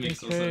 It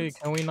makes no Okay,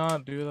 sense. can we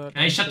not do that?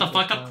 Hey, shut the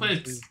fuck up,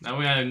 Please. Clips. Now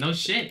we have no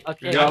shit.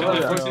 Okay, You're not yeah, gonna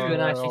yeah, force yeah, it.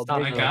 yeah, actually I'll stop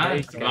Oh break my it, god.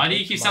 break it. Why do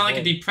you keep My sounding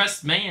like a voice.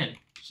 depressed man?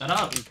 Shut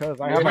up.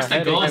 Because I have Where's a the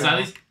headache goals? now.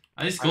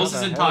 At least I goals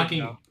have a isn't headache talking.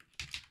 now.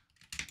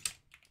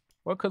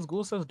 What? Because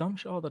Ghoul says dumb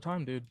shit all the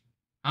time, dude.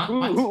 Huh? Who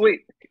What?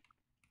 wait?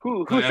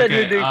 Who Okay, said you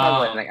were okay, doing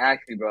 5-1? Like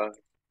actually, bro.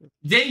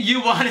 Then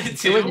you wanted It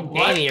to. was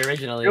What? Danny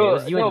originally. Yo, It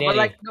was you no, and but Danny.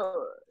 like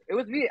no, it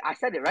was me. I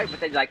said it right, but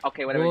then like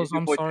okay, whatever. Ghouls, just do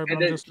I'm 14, sorry, but and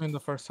I'm then- just doing the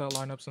first set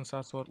lineup since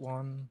that's what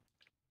won.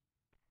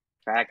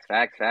 Facts.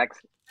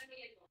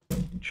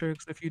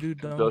 Tricks, if you do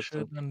dumb Those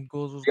shit, then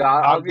Ghouls was Yeah,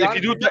 gonna- I'll be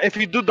If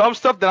you do dumb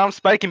stuff, then I'm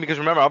spiking because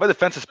remember I'm a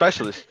defensive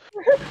specialist.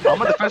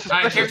 I'm a defensive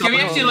Alright, specialist. can we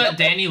actually let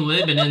Danny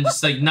live and then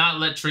just like not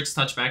let Tricks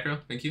touch back row?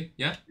 Thank you.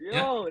 Yeah?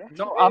 Yeah? Yo, that's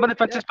No, great. I'm a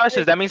defensive That's specialist.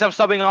 great. That means I'm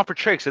subbing off for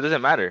Tricks. It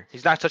doesn't matter.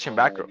 He's not touching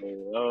back row.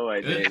 Oh my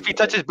If days. If he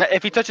touches back,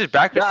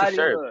 it's a Daddy,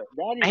 serve.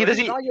 Daddy, And he this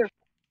doesn't- is all your.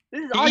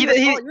 This is he- all he- your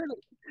he- fault.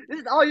 This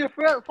is all your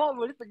fault,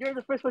 bro. You're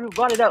the first one who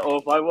brought it up. Oh,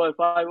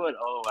 5-1.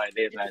 Oh my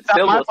days, man. It's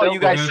not my fault you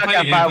guys Silver. suck Play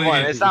at it, play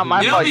 5-1. it. It's not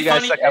my You know fault what'd you be guys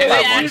funny? suck If at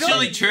they 5-1.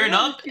 actually turn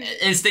up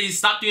and they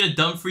stop doing the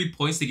dumb 3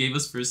 points they gave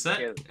us first set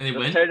and they Let's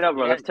win. turn it up,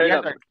 bro. Let's turn it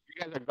up.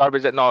 You guys are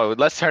garbage. No,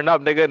 let's turn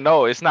up, nigga.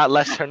 No, it's not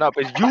let's turn up.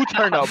 It's you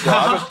turn up, bro.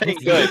 I'm playing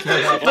good.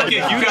 Fucking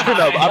You turn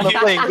up. I'm guy.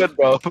 playing good,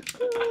 bro. Yo,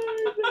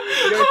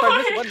 if I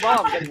miss one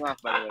ball, I'm getting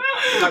off, by the way.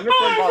 If I miss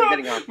one ball, I'm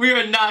getting off. We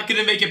are not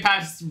gonna make it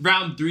past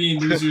round 3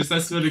 and losers. I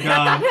swear to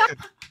God.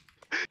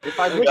 If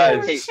I miss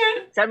Guys. okay,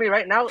 send me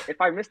right now.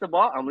 If I miss the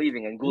ball, I'm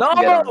leaving and Ghouls No!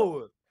 can get on.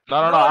 No. No,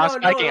 I'm no,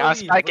 spiking. no, I'm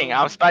leave, spiking. bro.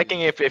 I'm spiking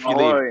if you Don't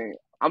leave. worry.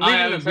 I'm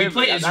leaving. the We server.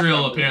 play That's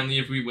Israel fine. apparently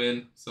if we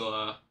win.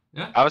 So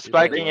yeah. I'm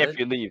spiking What? if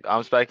you leave.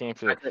 I'm spiking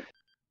if you leave.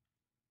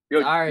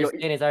 Yo, Ours, yo,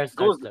 Danny's ours.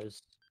 Goals.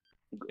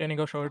 Danny,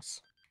 go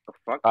shorts. the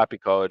fuck? Copy,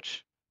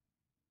 coach.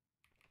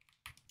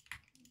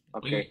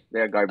 Okay,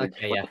 they're garbage.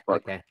 Okay, what yeah. the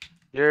fuck? Okay.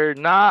 You're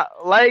not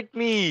like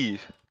me.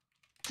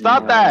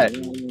 Stop that.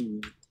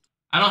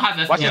 I don't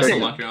have Watch FPS it.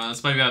 unlocked on.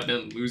 That's why I've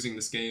been losing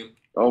this game.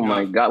 Oh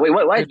my god. Wait,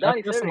 what? Why is Dude,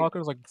 Donnie FPS serving?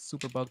 unlocker is like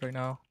super bugged right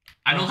now.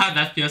 I don't Nice.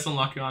 have FPS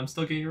unlocked on. I'm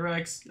still getting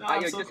Rex. Oh,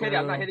 I'm Yo, so just cool. hit it.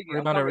 I'm not hitting you. I'm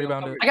Rebound it, covering, I'm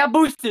rebound it. covering. I got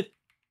boosted.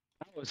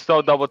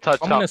 So double touch.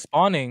 Someone is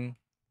spawning.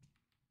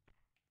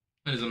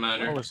 It doesn't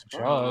matter. Oh, it's a Oh,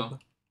 jug. well.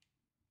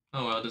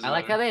 Oh well, it doesn't I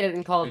like how matter. they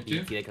didn't call Did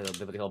it you?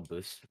 DT, they called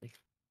boost.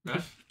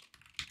 Ref?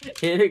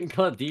 They didn't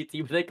call it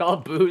DT, but they call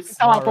it boost.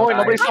 Saw my point.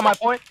 Nobody saw my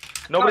point.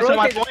 Nobody saw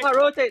my Let's point. not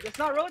rotate. Let's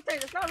not rotate.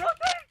 Let's not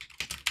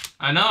rotate.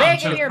 I know. I'm Bacon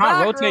trying- your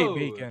Not back rotate row.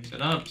 bacon.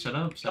 Shut up! Shut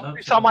up! Shut up!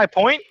 Nobody shut saw up. my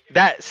point.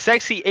 That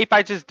sexy ape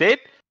I just did.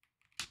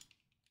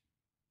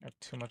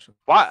 Too much.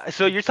 Why?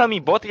 So you're telling me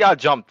both of y'all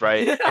jumped,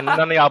 right? And none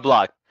of y'all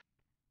blocked.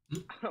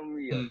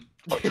 Yeah.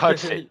 Oh,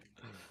 touched it.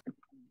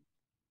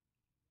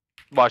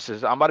 Watch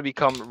this. I'm about to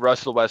become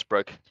Russell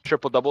Westbrook.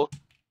 Triple double,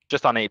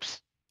 just on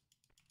apes.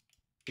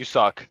 You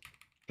suck.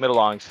 Middle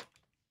longs.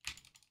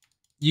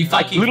 You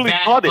fucking literally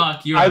fat called it.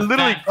 fuck. You're I a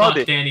literally fat called fuck,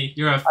 it. Danny.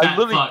 You're a I fat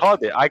literally fuck.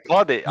 called it. I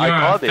called it. You're I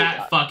called a it.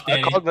 fat fuck, I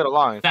Danny. called middle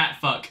longs. Fat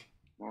fuck.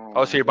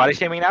 Oh, so you're body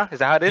shaming now? Is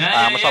that how it is? Yeah,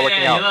 Alright, I'm gonna start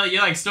working out.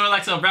 You're like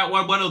Snorlax of Route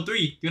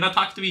 103. Do not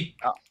talk to me.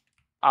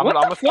 I'm What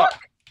gonna the start.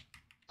 fuck?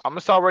 I'm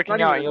gonna start working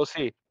Not out, even- and you'll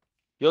see.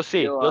 You'll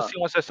see. Yo, You'll see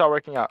once I start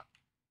working out.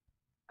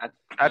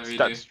 That's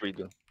redo.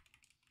 redo.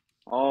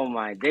 Oh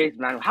my days,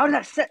 man. How did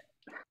that set?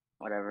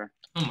 Whatever.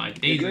 Oh my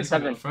days, doing this is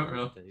in something. front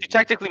row. You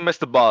technically missed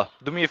the ball.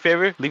 Do me a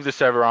favor. Leave the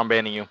server. I'm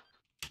banning you.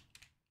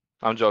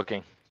 I'm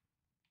joking.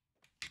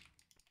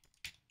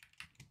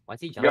 Why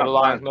is he jumping? Middle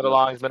longs. Middle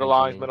longs. Middle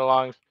longs. Middle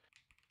longs.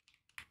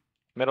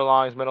 Middle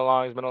longs. Middle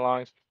longs. Middle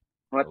longs.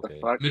 What Okay. the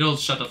fuck? Middle,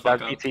 shut the fuck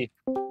That's up. PT.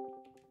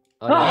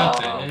 Oh,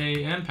 Got no. the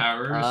A and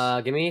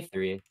powers. Give me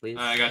 3, please.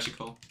 I got you,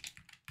 Cole.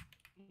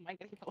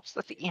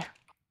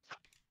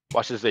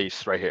 Watch this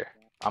ace right here.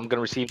 I'm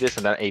gonna receive this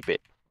and then ape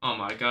it. Oh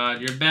my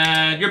god, you're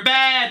bad. You're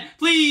bad.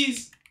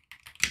 Please.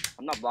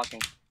 I'm not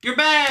blocking. You're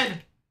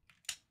bad.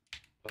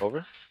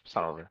 Over? It's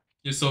not over.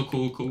 You're so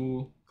cool,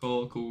 cool,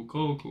 cool, cool,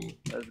 cool, cool.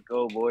 Let's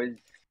go, boys.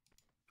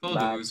 Cool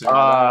Nah. loser.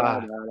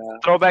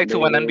 Throwback to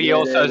when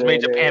NBO says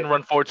made Japan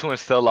run 4-2 and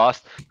still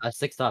lost.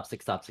 6 top,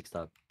 6 top, 6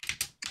 top.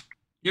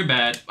 You're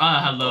bad.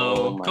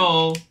 Hello, Oh my-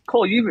 Cole.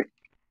 Cole, you.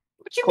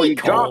 What you Cole, mean, you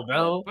Cole, dropped.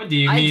 bro? What do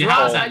you I mean? dropped,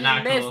 How's I that just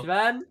not missed, cool?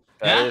 man.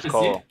 That Yeah, is that's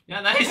Cole. you.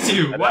 Yeah, that is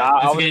you. What? I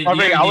It's was okay,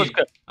 covering. you I was.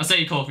 redeem. I'll say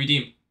you, Cole.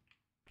 Redeem.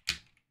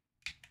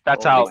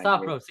 That's Oh out. 6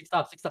 top, bro. 6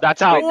 top, 6 top.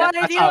 That's out. What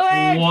That's are you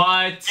out. doing?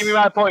 What? Give me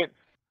my point.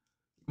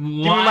 What?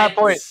 me my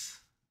point.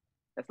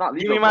 That's not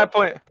Give legal. me my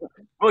bro. point.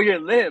 Bro, you're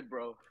lit,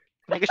 bro.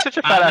 Nigga, shut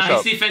your fat ass He's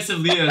up. defensive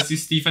leader.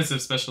 He's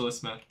defensive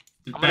specialist, man.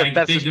 I'm a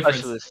defensive big difference.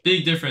 specialist.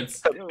 Big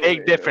difference.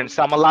 Big difference.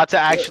 I'm allowed to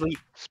actually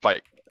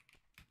spike.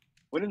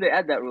 When did they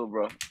add that rule,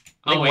 bro?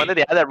 Oh When wait. did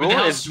they add that When rule?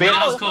 the It's hell- when the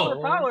been. hell's That's not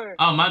Cole? the power.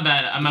 Oh my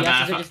bad. My Yes,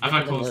 bad. these are just I thought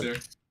different Cole's than here.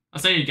 lips. I'll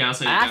say you again. I'll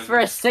say you Ask again. for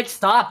a 6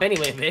 top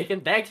anyway,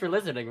 Bacon. Thanks for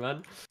listening,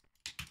 man.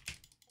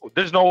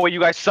 There's no way you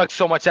guys suck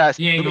so much ass.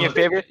 You ain't Do me a go-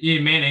 favor.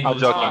 Yeah, man, ain't I'm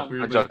good as fuck. joking. We're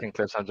I'm good. joking,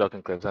 Clips. I'm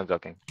joking, Clips. I'm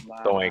joking.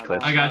 Don't worry,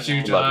 Clips. I got you,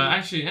 We love you.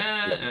 Actually,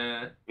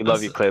 We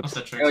love you, Clips.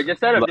 I'll set tricks. Yo, just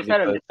set him, Love just you,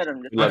 set him, Clips. just set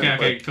him. Just We love set you, him.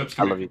 Okay, Clips. Clips, I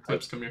come love here. you,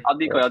 Clips, come here. I'll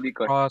decoy, I'll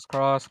decoy. Cross.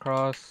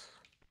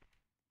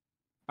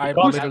 I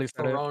Cross. literally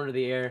said it. Thrown into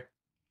the air.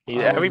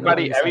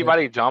 Everybody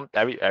jumped.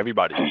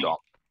 Everybody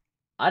jumped.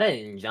 I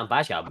didn't jump. I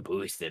just got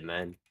boosted,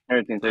 man.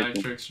 13, Alright,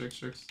 13.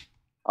 tricks.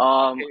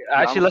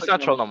 Actually, let's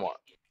not troll no more.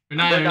 We're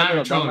not Down even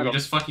middle, trolling. down We middle.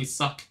 just fucking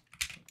suck.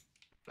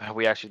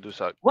 We actually do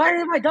suck. Why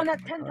have I done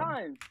that 10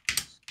 times?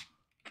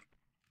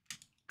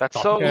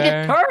 That's so. Okay.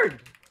 Get turned.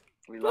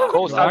 We lost.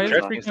 Cole, we stop Why lost, is we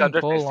drifting. lost. Stop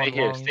drifting. Cole Stay on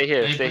here. long? Stay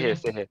here. Hey, Stay here. man.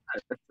 Stay here.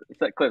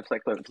 Set clips,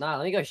 set clips. Nah,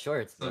 let me go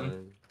shorts, Sorry.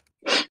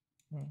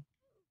 man.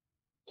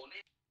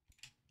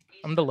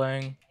 I'm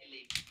delaying.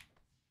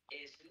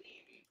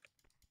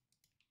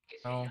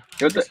 No.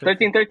 Yo,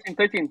 13.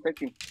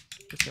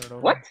 Just get it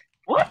over. What?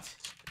 What?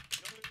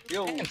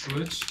 Yo.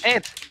 Switch.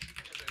 Ant.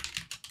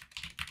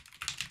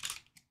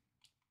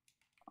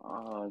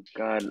 Oh,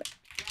 God.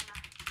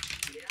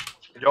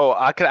 Yo,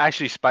 I could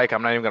actually spike.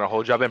 I'm not even gonna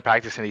hold you. I've been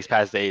practicing these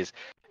past days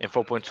in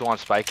 4.2 on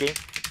spiking.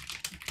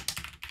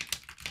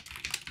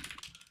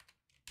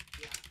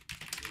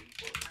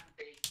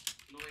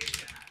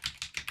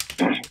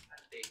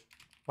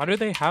 Why do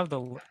they have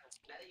the?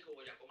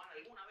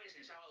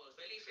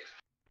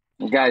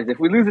 Guys, if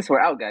we lose this, we're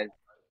out, guys.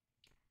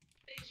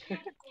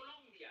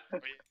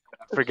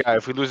 Forgot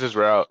if we lose this,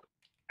 we're out.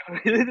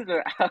 If we lose this,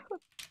 we're out.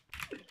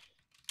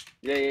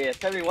 Yeah.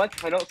 Tell me once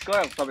if I don't score,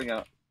 I'm coming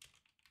out.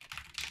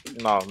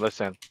 No,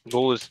 listen.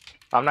 Goal is.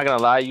 I'm not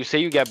gonna lie. You say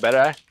you get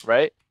better,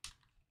 right?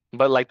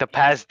 But like the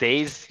past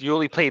days, you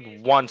only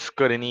played once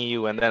good in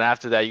EU, and then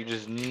after that, you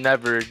just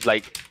never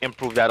like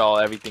improved at all.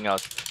 Everything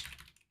else.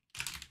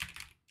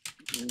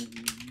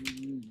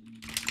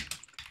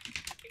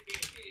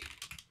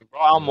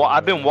 Bro,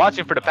 I've been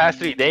watching for the past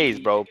 3 days,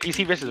 bro.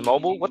 PC versus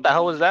mobile. What the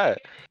hell was that?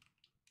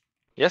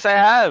 Yes, I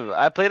have.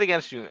 I played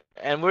against you,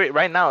 and we're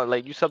right now.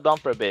 Like you subbed on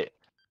for a bit.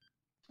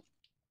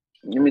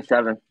 Give me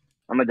 7.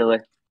 I'm a delay.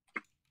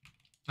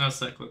 I'll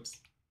set clips.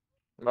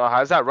 Bro,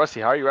 how's that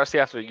rusty? How are you rusty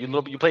after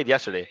you played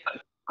yesterday?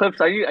 Clips,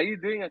 are you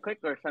doing a quick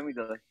or semi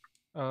delay?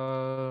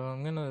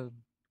 I'm gonna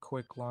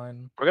quick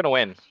line. We're gonna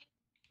win.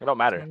 It don't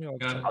matter. Maybe like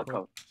Got it. 10 I'll quick.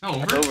 come. Oh,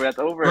 That's over. over. That's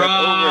over. That's over.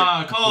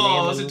 Bruh,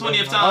 Cole, it's the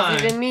 20th How's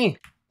time. even me?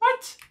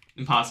 What?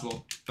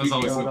 Impossible. That's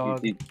always Go, so.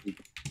 dog.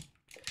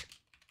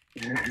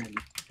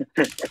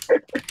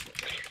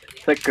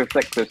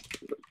 Sector.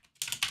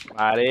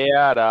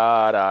 Maria,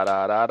 da, da,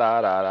 da, da,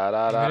 da, da,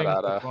 da, I'm da, hitting da,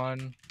 a da. quick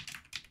line.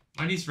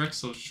 Why are these Rex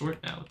so short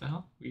now? What the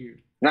hell?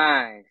 Weird.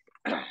 Nice.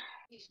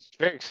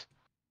 Tricks.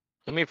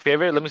 Do me a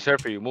favor. Let me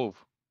serve for you. Move,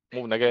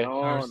 nigga.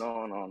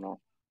 No.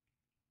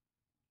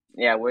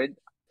 Yeah, would.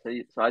 So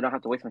I don't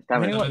have to waste my I'm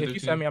stamina. hitting, Stamina. if you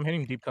send me, I'm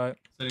hitting deep cut.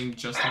 Setting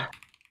Justin.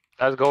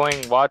 That's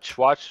going. Watch.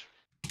 Cut.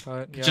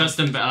 Yeah,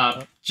 Justin,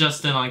 cut.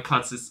 Justin on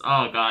cuts is.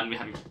 Oh god, we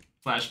having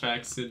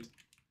flashbacks in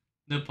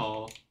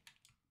Nepal.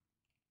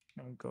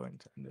 I'm going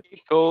to end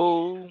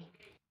it.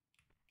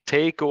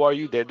 Taiko, are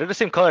you there? They're the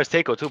same color as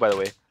Taiko too, by the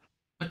way.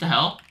 What the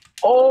hell?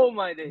 Oh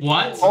my days.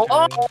 What? Oh,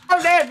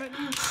 Oh, David!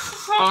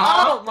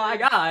 Oh my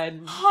god.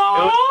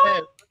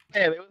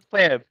 It was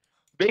planned.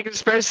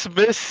 Biggest first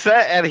miss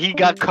set and he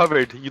got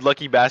covered. You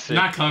lucky bastard.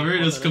 Not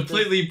covered. It was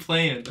completely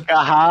planned. This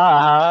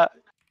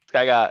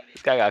guy got.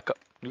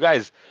 You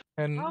guys.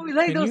 And How we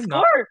let can those you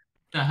not- score?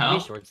 The Give me hell?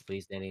 shorts,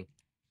 please, Danny.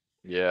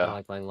 I don't Yeah.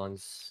 like playing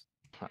longs.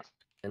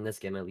 In this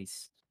game, at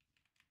least.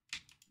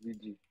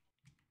 GG.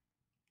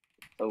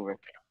 Over.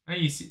 Hey,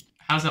 you see?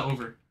 How's that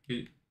over?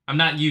 I'm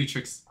not you,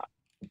 Tricks.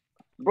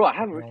 Bro, I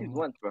haven't received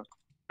once, bro.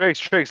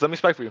 Tricks. Let me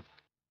spike for you.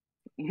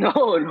 No.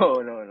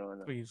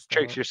 Please.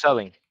 Tricks, don't. you're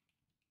selling.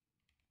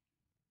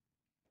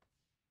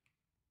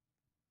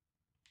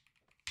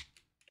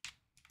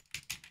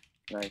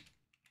 Nice.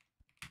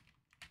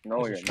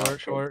 No, you're Short, not.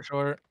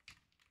 short.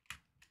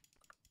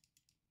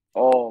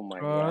 Oh my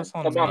Bro, god. that's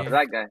on Come on me. for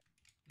that guy.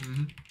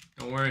 Mm-hmm.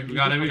 Don't worry, we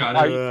got it. We got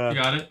Are it. you- We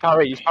got it. Power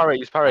rate. Use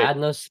power I rate. had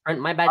no sprint,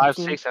 my bad 5,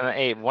 team. 6, and an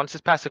 8. Once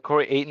it's past the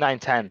core, 8, 9,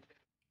 10.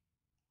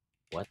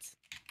 What?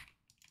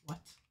 What? What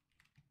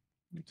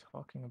are you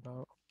talking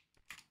about?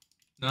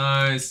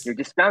 Nice. You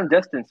just spam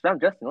Justin.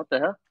 What the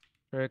hell?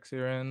 Tricks,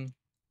 you're in.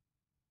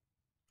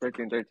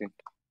 13.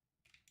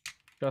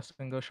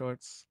 Justin, go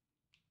shorts.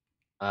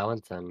 I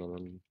want 10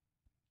 minimum.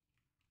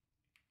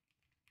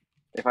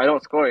 If I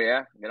don't score,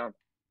 yeah, get on.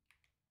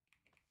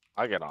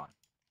 I'll get on.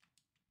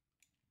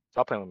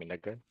 Stop playing with me,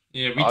 nigga.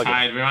 Yeah, we Okay.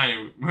 tied.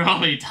 We're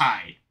already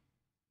tied.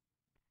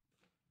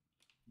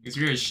 Because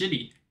we are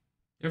shitty.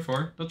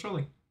 Therefore, no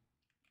trolling.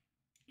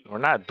 We're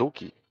not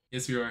dookie.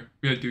 Yes, we are.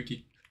 We are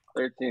Dookie.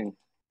 13.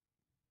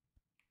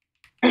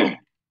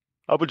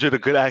 I'll put you in a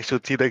good actual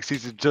team next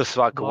season just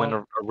so I can win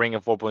a ring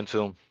of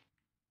 4.2.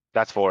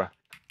 That's 4.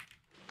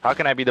 How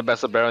can I be the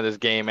best libero in this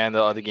game and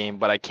the other game,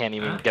 but I can't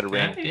even get a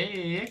ring?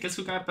 Yeah. Guess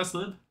who got best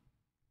lib?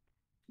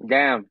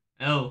 Damn.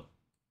 L.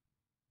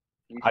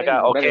 You I say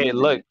got you're better okay. than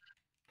Look,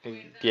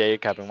 yeah, you're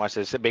capping. Watch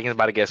this. Bacon's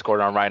about to get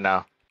scored on right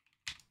now.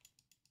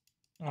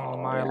 Oh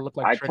my, I yeah. look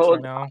I like Tricks told-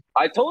 right now.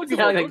 I told you,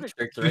 Yeah, bro, like those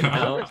tricks are- right those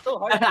now. are so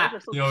hard. Those are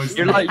so Yo,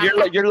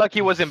 easy. You're lucky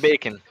it wasn't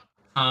Bacon.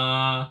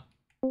 I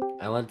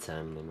want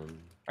 10 minimum.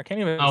 I can't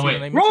even Oh, see wait. the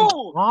name.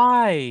 Bro!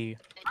 Why?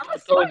 I'm a I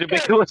told you sucker.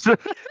 Bacon was.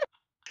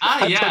 Ah, I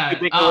told yeah. you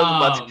Bacon wasn't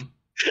about to-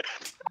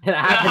 It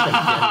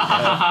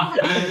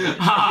happened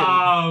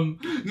again,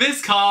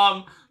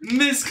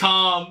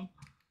 Miscom.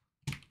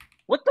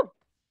 What the?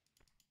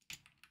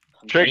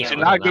 Tricks, Yeah, you're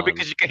look not at good that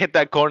because you can hit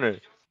that corner.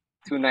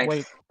 Too nice.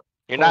 Wait,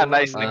 You're not Oh,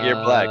 nice, nigga.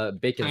 You're black.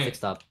 Bacon, Hey. 6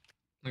 stop.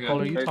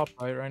 Cole, are you Okay. top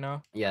right right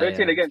now? Yeah,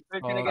 13 yeah. again.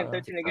 13 again. Oh,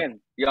 13 again.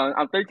 Yeah,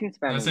 I'm 13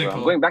 That's spamming, it, bro. I'm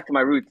Cole. going back to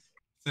my roots.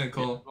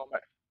 Cool.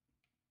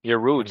 Your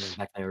Bringing roots.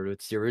 back my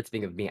roots. Your roots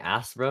being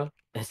ass, bro.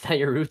 Is that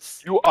your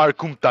roots? You are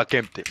Kumta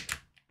Kempte.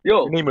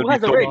 Yo, Your name who would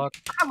has be a Toby. ring? I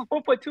have a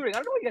 4.2 ring. I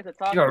don't know what you guys are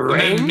talking You're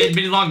about. a ring? Mid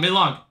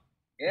long.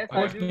 Yes, I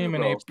Watch do, me and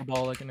bro. apes the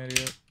ball like an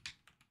idiot.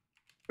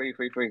 Free.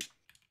 Free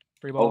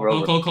ball.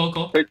 Over.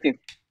 Cool. 13.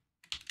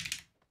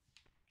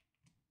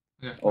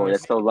 Yeah. Oh,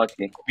 that's so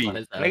lucky. What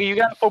is that? Nigga, you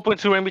got a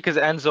 4.2 ring because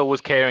Enzo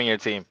was carrying your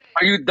team.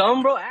 Are you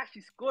dumb, bro? I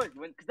actually scored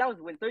because that was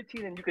when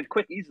 13 and you could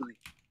quit easily.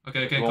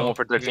 Okay, Going cool.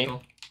 for 13?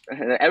 Okay,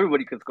 cool.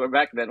 Everybody could score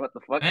back then. What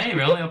the fuck? Hey,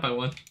 we're only up by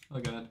 1. Oh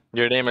god.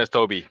 Your name is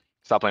Toby.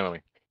 Stop playing with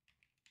me.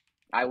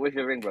 I wish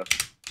your ring, bro.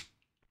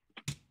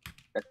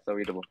 That's so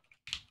readable.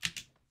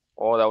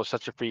 Oh, that was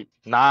such a feat.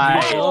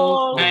 Nice.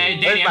 Oh, Hey,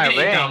 Where's Danny, my I'm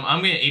gonna 8 ring? down.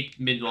 I'm gonna 8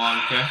 mid long,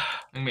 okay?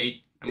 I'm gonna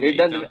 8 you're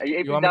done. down. Are you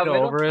You want me down to go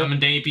middle? over it?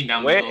 I'm 8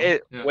 down Where middle. is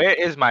Yeah. where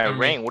is my Cover me.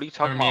 ring? What are you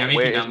talking Cover me, about? I'm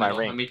Where 8 is down my middle.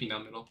 ring? I'm 8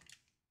 down middle.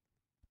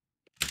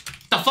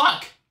 The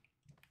fuck?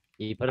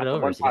 You put it That's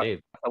over, one so you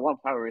Dave. I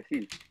want power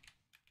receive.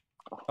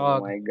 Oh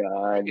Dog. my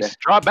god. Just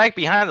draw back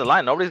behind the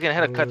line. Nobody's gonna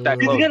hit a cut that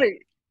He's close. gonna.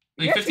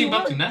 Like Yes, 15 he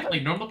bucks was. in that?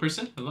 Like normal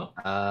person? Hello?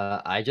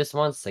 I just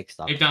want 6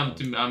 stop. 8 down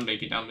to I'm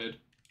 8 down mid.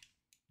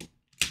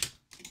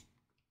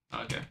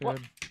 Okay. Good.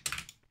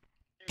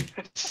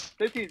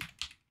 13.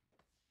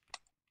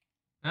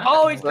 Huh?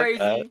 Oh, he's Look,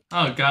 crazy.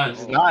 Oh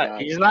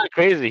god. He's not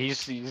crazy.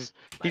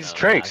 He's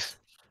tricks.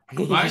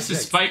 Why is the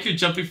spiker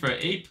jumping for an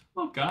ape?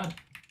 Oh god.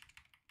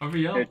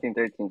 RVL.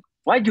 13.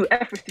 Why'd you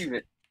F receive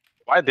it?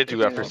 Why did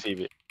you ever receive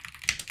it?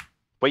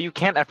 But you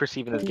can't ever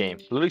receive in this game.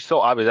 Literally so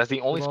obvious. That's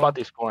the only spot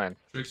they score in.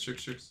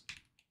 Tricks.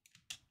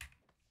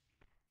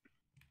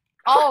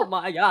 Oh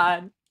my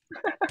god.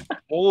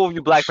 Oh,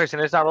 you black person,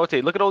 it's not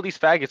rotate. Look at all these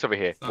faggots over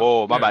here. Stop.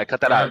 Whoa, my You're bad.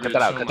 Cut that out. Cut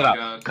that out. garbage. Cut Oh that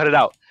my out. God. Cut it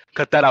out.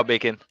 Cut that out,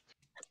 Bacon.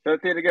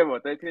 13 again, bro.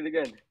 13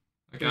 again.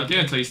 Okay, I'll do it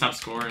until you stop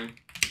scoring.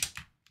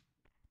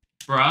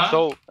 Bruh.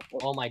 So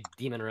Oh my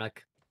demon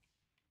wreck.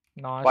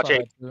 No, I Watch saw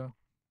it. that too.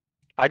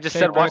 I just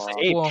Okay, said watch well,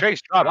 the 8. well,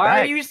 Tricks, drop Why are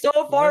back. you so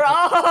far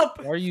up?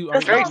 Why are you?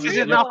 That's Tricks, not this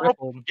real. is not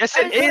crippled? Yes,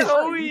 it is.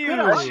 show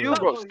That's you. you,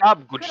 bro.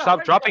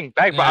 Stop dropping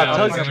back, bro. Yeah, I'm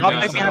telling it's you, gonna drop be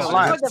back behind the awesome.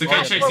 line. It's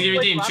okay, Tricks, you can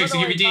redeem. Tricks, you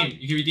can redeem.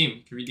 You can redeem.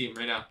 You can redeem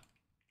right now.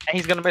 And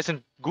he's gonna miss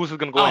and Goose is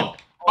gonna go in.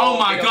 Oh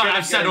my okay, god, okay,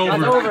 I've said okay,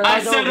 over. over, I've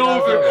that's said over,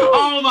 over. that's over.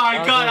 Oh my That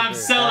was god, I'm over,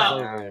 sell that out.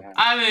 was over.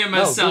 I am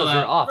No, a Goose, you're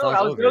sellout. off. That Bro, I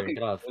was was over. joking.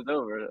 Get off. It was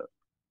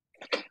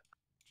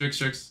over.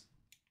 Tricks.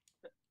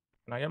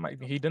 No, yeah,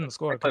 he didn't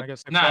score. Can I get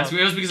 6 Nah, fouls?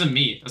 it was because of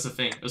me. That's the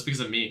thing. It was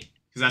because of me.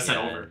 Because I said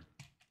Yeah. over.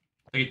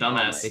 Like a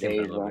dumbass. Take him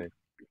Days, down over.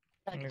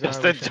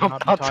 Justin should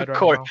jumped not be onto tied right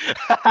court.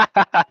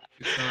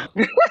 now.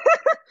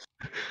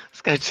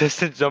 This guy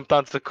Justin jumped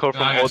onto the court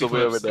from all the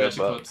way over there,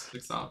 bro.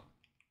 Stop.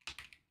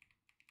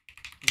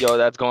 Yo,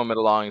 that's going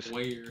middle longs.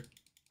 Where?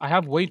 I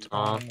have weights. Oh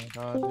Uh, my god, dude.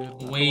 That's a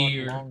lot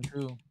Where? long,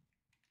 too.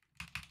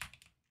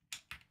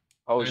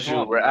 Oh There's shoot,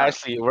 one. we're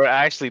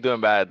actually doing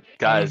bad,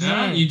 guys.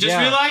 Mhm. You just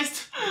Yeah.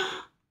 realized?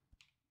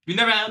 We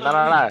never had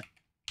No.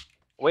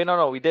 Wait,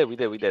 no, we did. We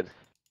Nice.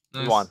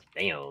 won.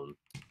 Damn.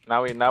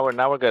 Now we're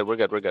good. We're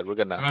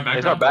good now. Am I back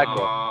It's now? our back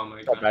row. Oh my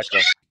It's our god. back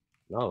row.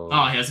 No.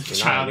 Oh, he has a You're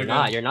child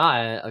not. again. You're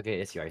not. Okay,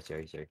 it's yours.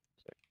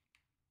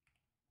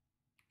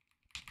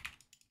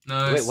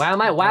 Nice. Wait, why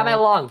am I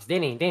longs?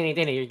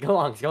 Danny, go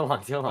longs.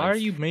 Why are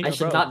you making? I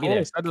should bro, not be Cole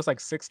there. said this like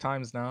 6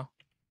 times now.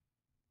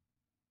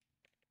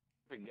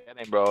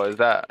 Forgetting, bro. Is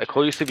that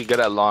Cole used to be good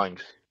at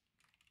longs?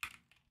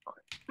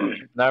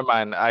 Never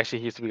mind. Actually,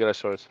 he used to be good at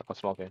shorts. I'm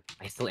smoking.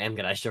 I still am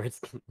good at shorts.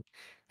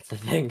 That's the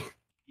thing.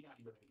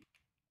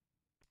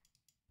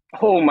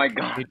 Oh my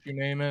god. Get your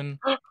name in.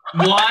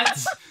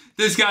 What?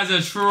 This guy's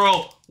a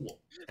troll.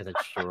 As a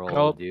troll,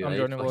 Nope, dude. I'm Are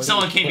you joining fucking- with-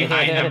 Someone came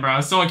behind him,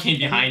 bro. Someone came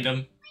behind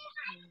him.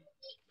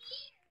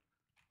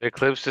 The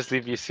clips just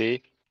leave you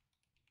see.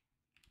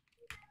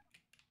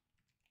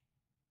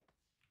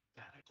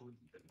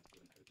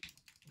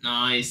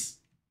 Nice.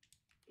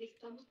 You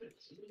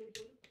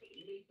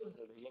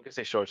can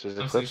say shorts. Is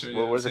it I'm clips? saying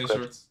Where's the clips?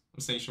 shorts.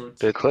 I'm saying shorts.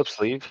 Did clips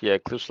leave? Yeah,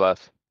 clips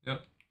left.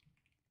 That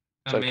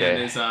It's man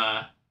okay. is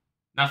not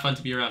fun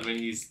to be around when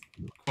he's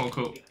quote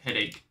unquote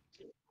headache.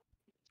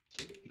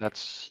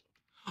 That's.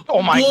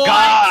 Oh my What?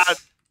 god!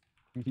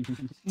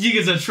 You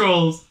guys are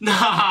trolls.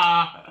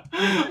 Nah. Oh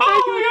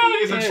my god,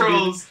 you guys are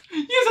trolls.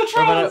 You guys are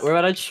trolls. We're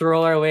about to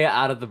troll our way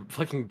out of the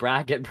fucking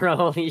bracket, bro.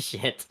 Holy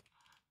shit.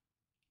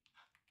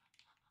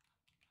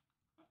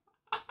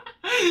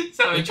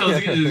 So many trolls.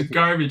 You guys are just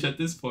garbage at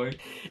this point.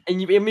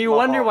 And you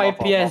wonder why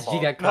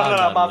PSG got caught.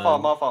 No, my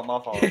fault, man.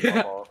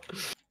 my fault.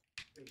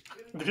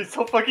 Dude, he's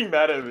so fucking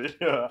mad at me.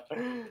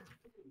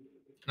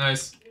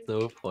 Nice.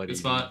 So funny. Good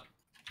spot.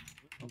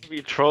 Why are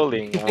we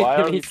trolling? Why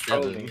are we Give me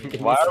seven. trolling? Give me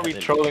Why are we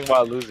 7. trolling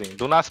while losing?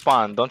 Do not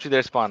spawn. Don't you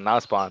dare spawn. Now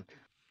spawn.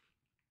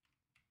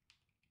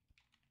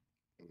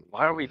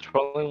 Why are we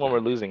trolling when we're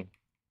losing?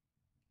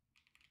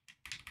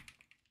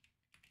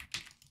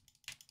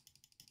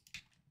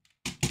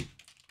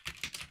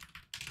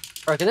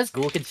 Bro, can this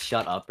ghoul kid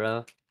shut up,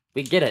 bro?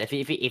 We get it.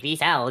 If he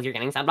sells, you're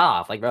getting subbed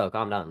off. Like, bro,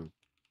 calm down.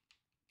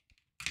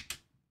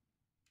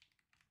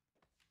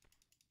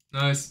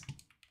 Nice.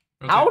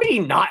 How did he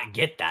not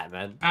get that,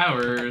 man?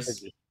 Hours.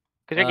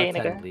 Cause you're gaining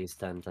 10, again. please.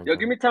 10. Yo,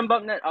 give me 10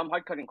 bump net. I'm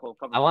hard cutting Cole.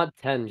 Come I on. want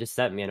 10. Just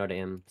set me. I know to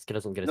him. This kid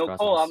doesn't get his No, crosses.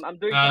 Cole, I'm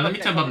doing. Let me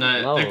temp up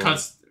net. No. That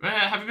cuts.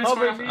 Have you been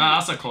Cover scoring? me.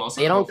 I'll set Cole. I'll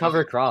set They don't Cole.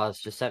 cover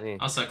cross. Just set me.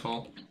 I'll set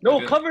Cole. No,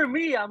 Good. cover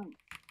me. If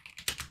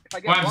I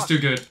get Why is blocked. too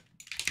good?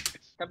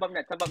 10 bump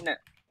net. 10 bump net.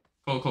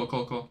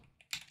 Cole.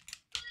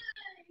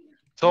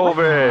 It's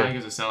over. You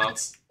guys are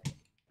sellouts.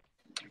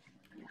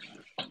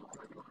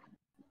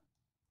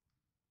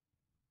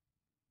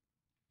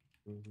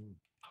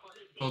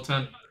 Cole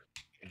 10.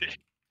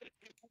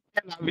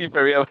 Cannot be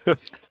for real.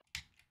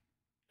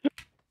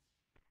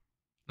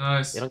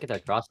 Nice. They don't get their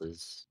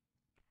crosses.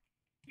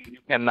 You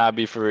cannot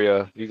be for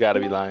real. You gotta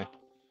be lying.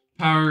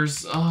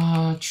 Powers.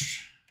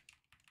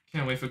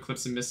 Can't wait for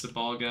Clips to miss the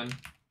ball again.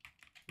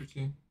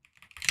 13.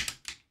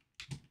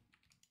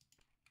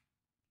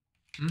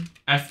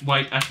 F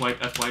white. That's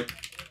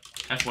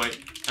F white.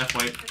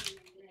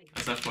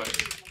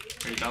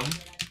 Are you dumb?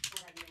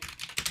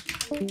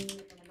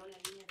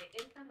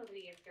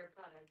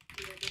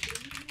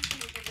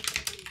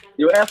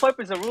 Yo, F-wipe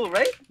is a rule,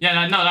 right?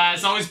 Yeah, no,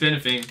 that's always been a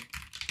thing.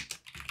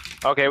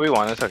 Okay, we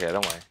won. It's okay.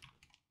 Don't worry.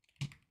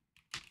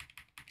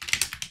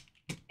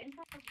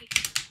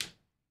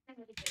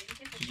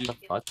 GG. What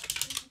the fuck?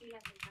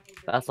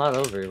 That's not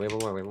over. Wait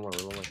one more.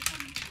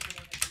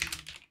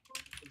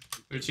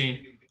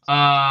 13.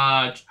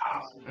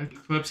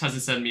 Clips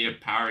hasn't sent me a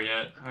power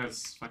yet. I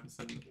was fucking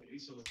sending it.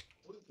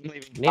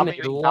 Name it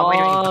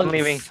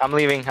vlogs. I'm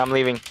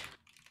leaving.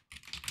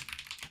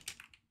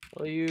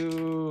 Oh,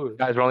 you.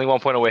 Guys, we're only 1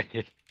 point away.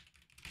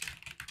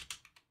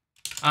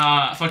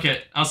 Fuck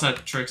it. I'll set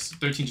tricks.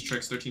 13 to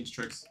tricks.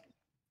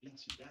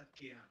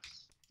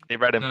 They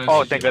read him. No,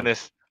 Oh, it's thank you.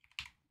 goodness.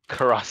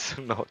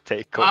 Karasuno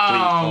take complete.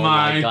 Oh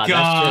my God,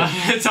 god,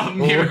 that's it's a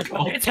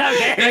miracle. It's a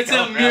miracle. It's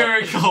a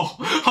miracle.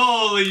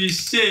 Holy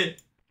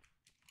shit.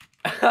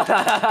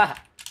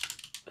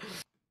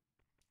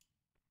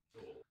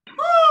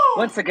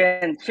 Once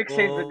again, chick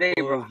saved the day,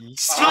 bro.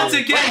 Once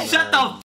again, shut the